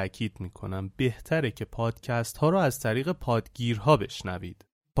بازم تأکید میکنم بهتره که پادکست ها رو از طریق پادگیرها بشنوید.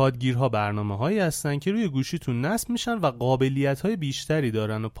 پادگیرها برنامه هایی هستن که روی گوشیتون نصب میشن و قابلیت های بیشتری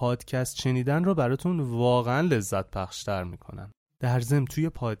دارن و پادکست شنیدن رو براتون واقعا لذت بخشتر میکنن. در ضمن توی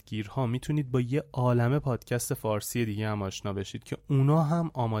پادگیرها میتونید با یه عالمه پادکست فارسی دیگه هم آشنا بشید که اونا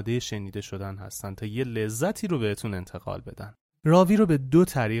هم آماده شنیده شدن هستن تا یه لذتی رو بهتون انتقال بدن. راوی رو به 2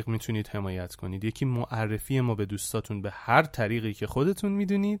 طریق میتونید حمایت کنید. یکی معرفی ما به دوستاتون به هر طریقی که خودتون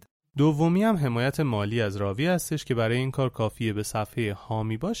میدونید. دومی هم حمایت مالی از راوی هستش که برای این کار کافیه به صفحه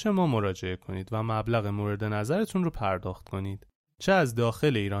حامی باش ما مراجعه کنید و مبلغ مورد نظرتون رو پرداخت کنید. چه از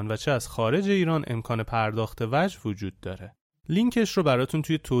داخل ایران و چه از خارج ایران امکان پرداخت وجه وجود داره. لینکش رو براتون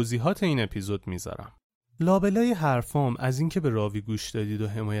توی توضیحات این اپیزود میذارم. لابلای حرفام از اینکه به راوی گوش دادید و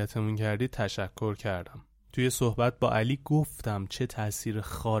حمایتمون کردید تشکر کردم. توی صحبت با علی گفتم چه تأثیر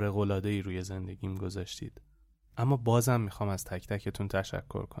خارق‌العاده‌ای روی زندگیم گذاشتید. اما بازم میخوام از تک تکتون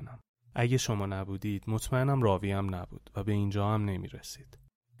تشکر کنم. اگه شما نبودید مطمئنم راوی هم نبود و به اینجا هم نمیرسید.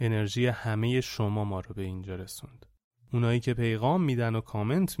 انرژی همه شما ما رو به اینجا رسوند. اونایی که پیغام میدن و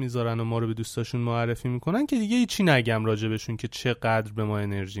کامنت میذارن و ما رو به دوستاشون معرفی میکنن که دیگه هیچی نگم راجبشون که چقدر به ما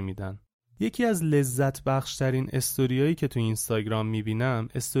انرژی میدن. یکی از لذت بخشترین استوریایی که تو اینستاگرام میبینم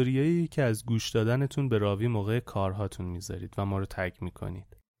استوریایی که از گوش دادنتون به راوی موقع کارهاتون میذارید و ما رو تگ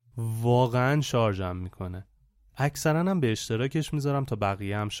میکنید. واقعا شارژم میکنه. اکثرا هم به اشتراکش میذارم تا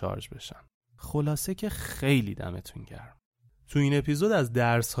بقیه هم شارژ بشن. خلاصه که خیلی دمتون گرم. تو این اپیزود از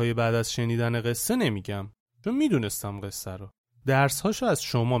درس‌های بعد از شنیدن قصه نمیگم، چون میدونستم قصه رو. درس‌هاشو از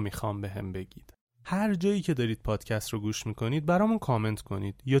شما میخوام بهم بگید. هر جایی که دارید پادکست رو گوش میکنید برامون کامنت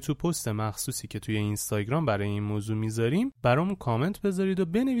کنید یا تو پست مخصوصی که توی اینستاگرام برای این موضوع میذاریم برامون کامنت بذارید و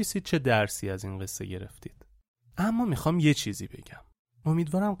بنویسید چه درسی از این قصه گرفتید. اما میخوام یه چیزی بگم.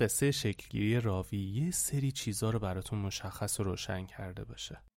 امیدوارم قصه شکلگیری راوی یه سری چیزا رو براتون مشخص و روشن کرده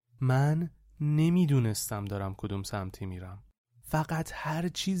باشه. من نمیدونستم دارم کدوم سمتی میرم. فقط هر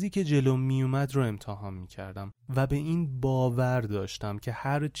چیزی که جلوم میومد رو امتحان میکردم و به این باور داشتم که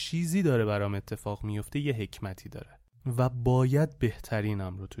هر چیزی داره برام اتفاق میفته یه حکمتی داره و باید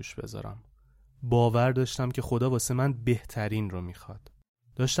بهترینم رو توش بذارم. باور داشتم که خدا واسه من بهترین رو میخواد.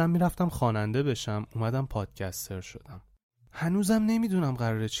 داشتم میرفتم خواننده بشم، اومدم پادکستر شدم. هنوزم نمیدونم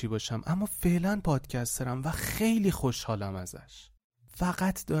قراره چی باشم، اما فعلا پادکسترم و خیلی خوشحالم ازش.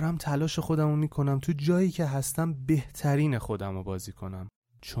 فقط دارم تلاش خودمو میکنم تو جایی که هستم بهترین خودمو بازی کنم،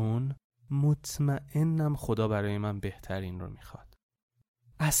 چون مطمئنم خدا برای من بهترین رو میخواد.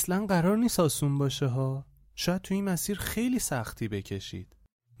 اصلا قرار نیست آسون باشه ها. شاید تو این مسیر خیلی سختی بکشید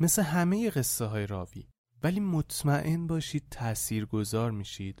مثل همه قصه های راوی، ولی مطمئن باشید تاثیرگذار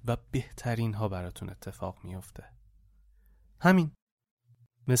میشید و بهترین ها براتون اتفاق میفته. همین.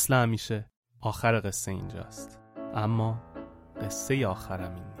 مثل همیشه آخر قصه اینجاست، اما قصه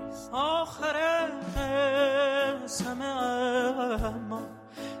آخرم این نیست. آخر قصه اما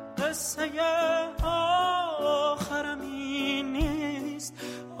قصه آخرم این نیست.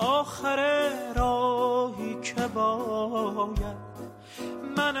 آخر راهی که باید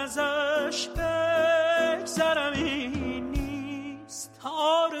من ازش بگذرم این نیست.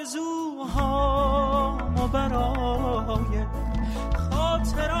 آرزوهامو برای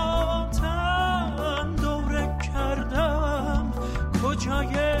خاطراتم دوره کردم،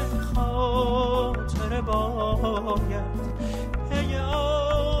 کجای خاطر باید پی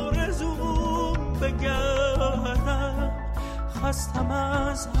آرزوم بگردم. خستم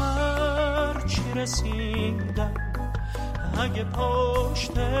از هر چی رسیدم اگه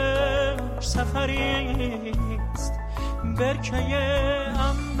پشتش سفریست برکه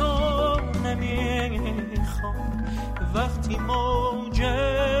امنو نمیخوام وقتی موج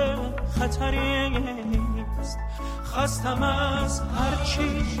خطریست خستم از هر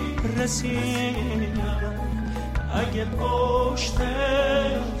چی رسیدم اگه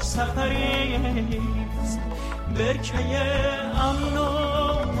پشتش سفریست برکه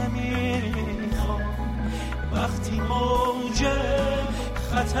امنو نمیخوام وقتی موج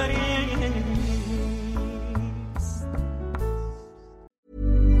خطریست.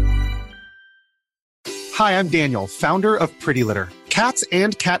 Hi, I'm Daniel, founder of Pretty Litter. Cats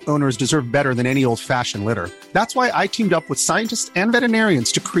and cat owners deserve better than any old-fashioned litter. That's why I teamed up with scientists and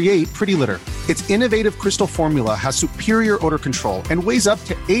veterinarians to create Pretty Litter. Its innovative crystal formula has superior odor control and weighs up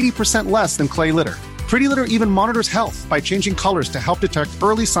to 80% less than clay litter. Pretty Litter even monitors health by changing colors to help detect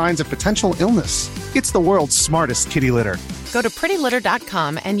early signs of potential illness. It's the world's smartest kitty litter. Go to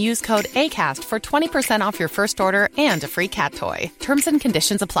prettylitter.com and use code ACAST for 20% off your first order and a free cat toy. Terms and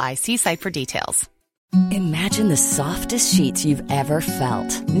conditions apply. See site for details. Imagine the softest sheets you've ever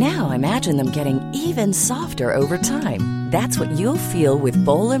felt. Now imagine them getting even softer over time. That's what you'll feel with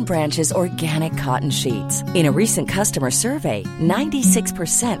Boll & Branch's organic cotton sheets. In a recent customer survey,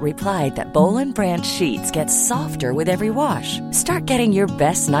 96% replied that Boll & Branch sheets get softer with every wash. Start getting your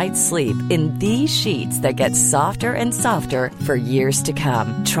best night's sleep in these sheets that get softer and softer for years to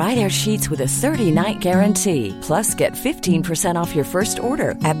come. Try their sheets with a 30-night guarantee. Plus, get 15% off your first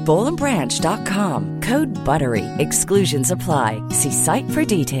order at bollandbranch.com. Code BUTTERY. Exclusions apply. See site for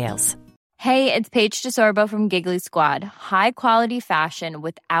details. Hey, it's Paige DeSorbo from Giggly Squad. High quality fashion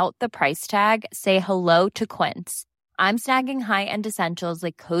without the price tag. Say hello to Quince. I'm snagging high-end essentials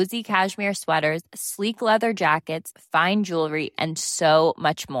like cozy cashmere sweaters, sleek leather jackets, fine jewelry, and so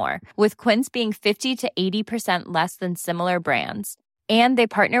much more. With Quince being 50 to 80% less than similar brands. And they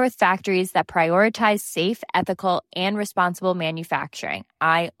partner with factories that prioritize safe, ethical, and responsible manufacturing.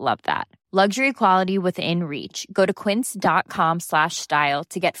 I love that. Luxury quality within reach. Go to quince.com/style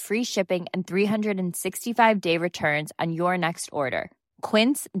to get free shipping and 365-day returns on your next order.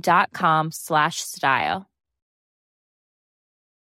 Quince.com/style.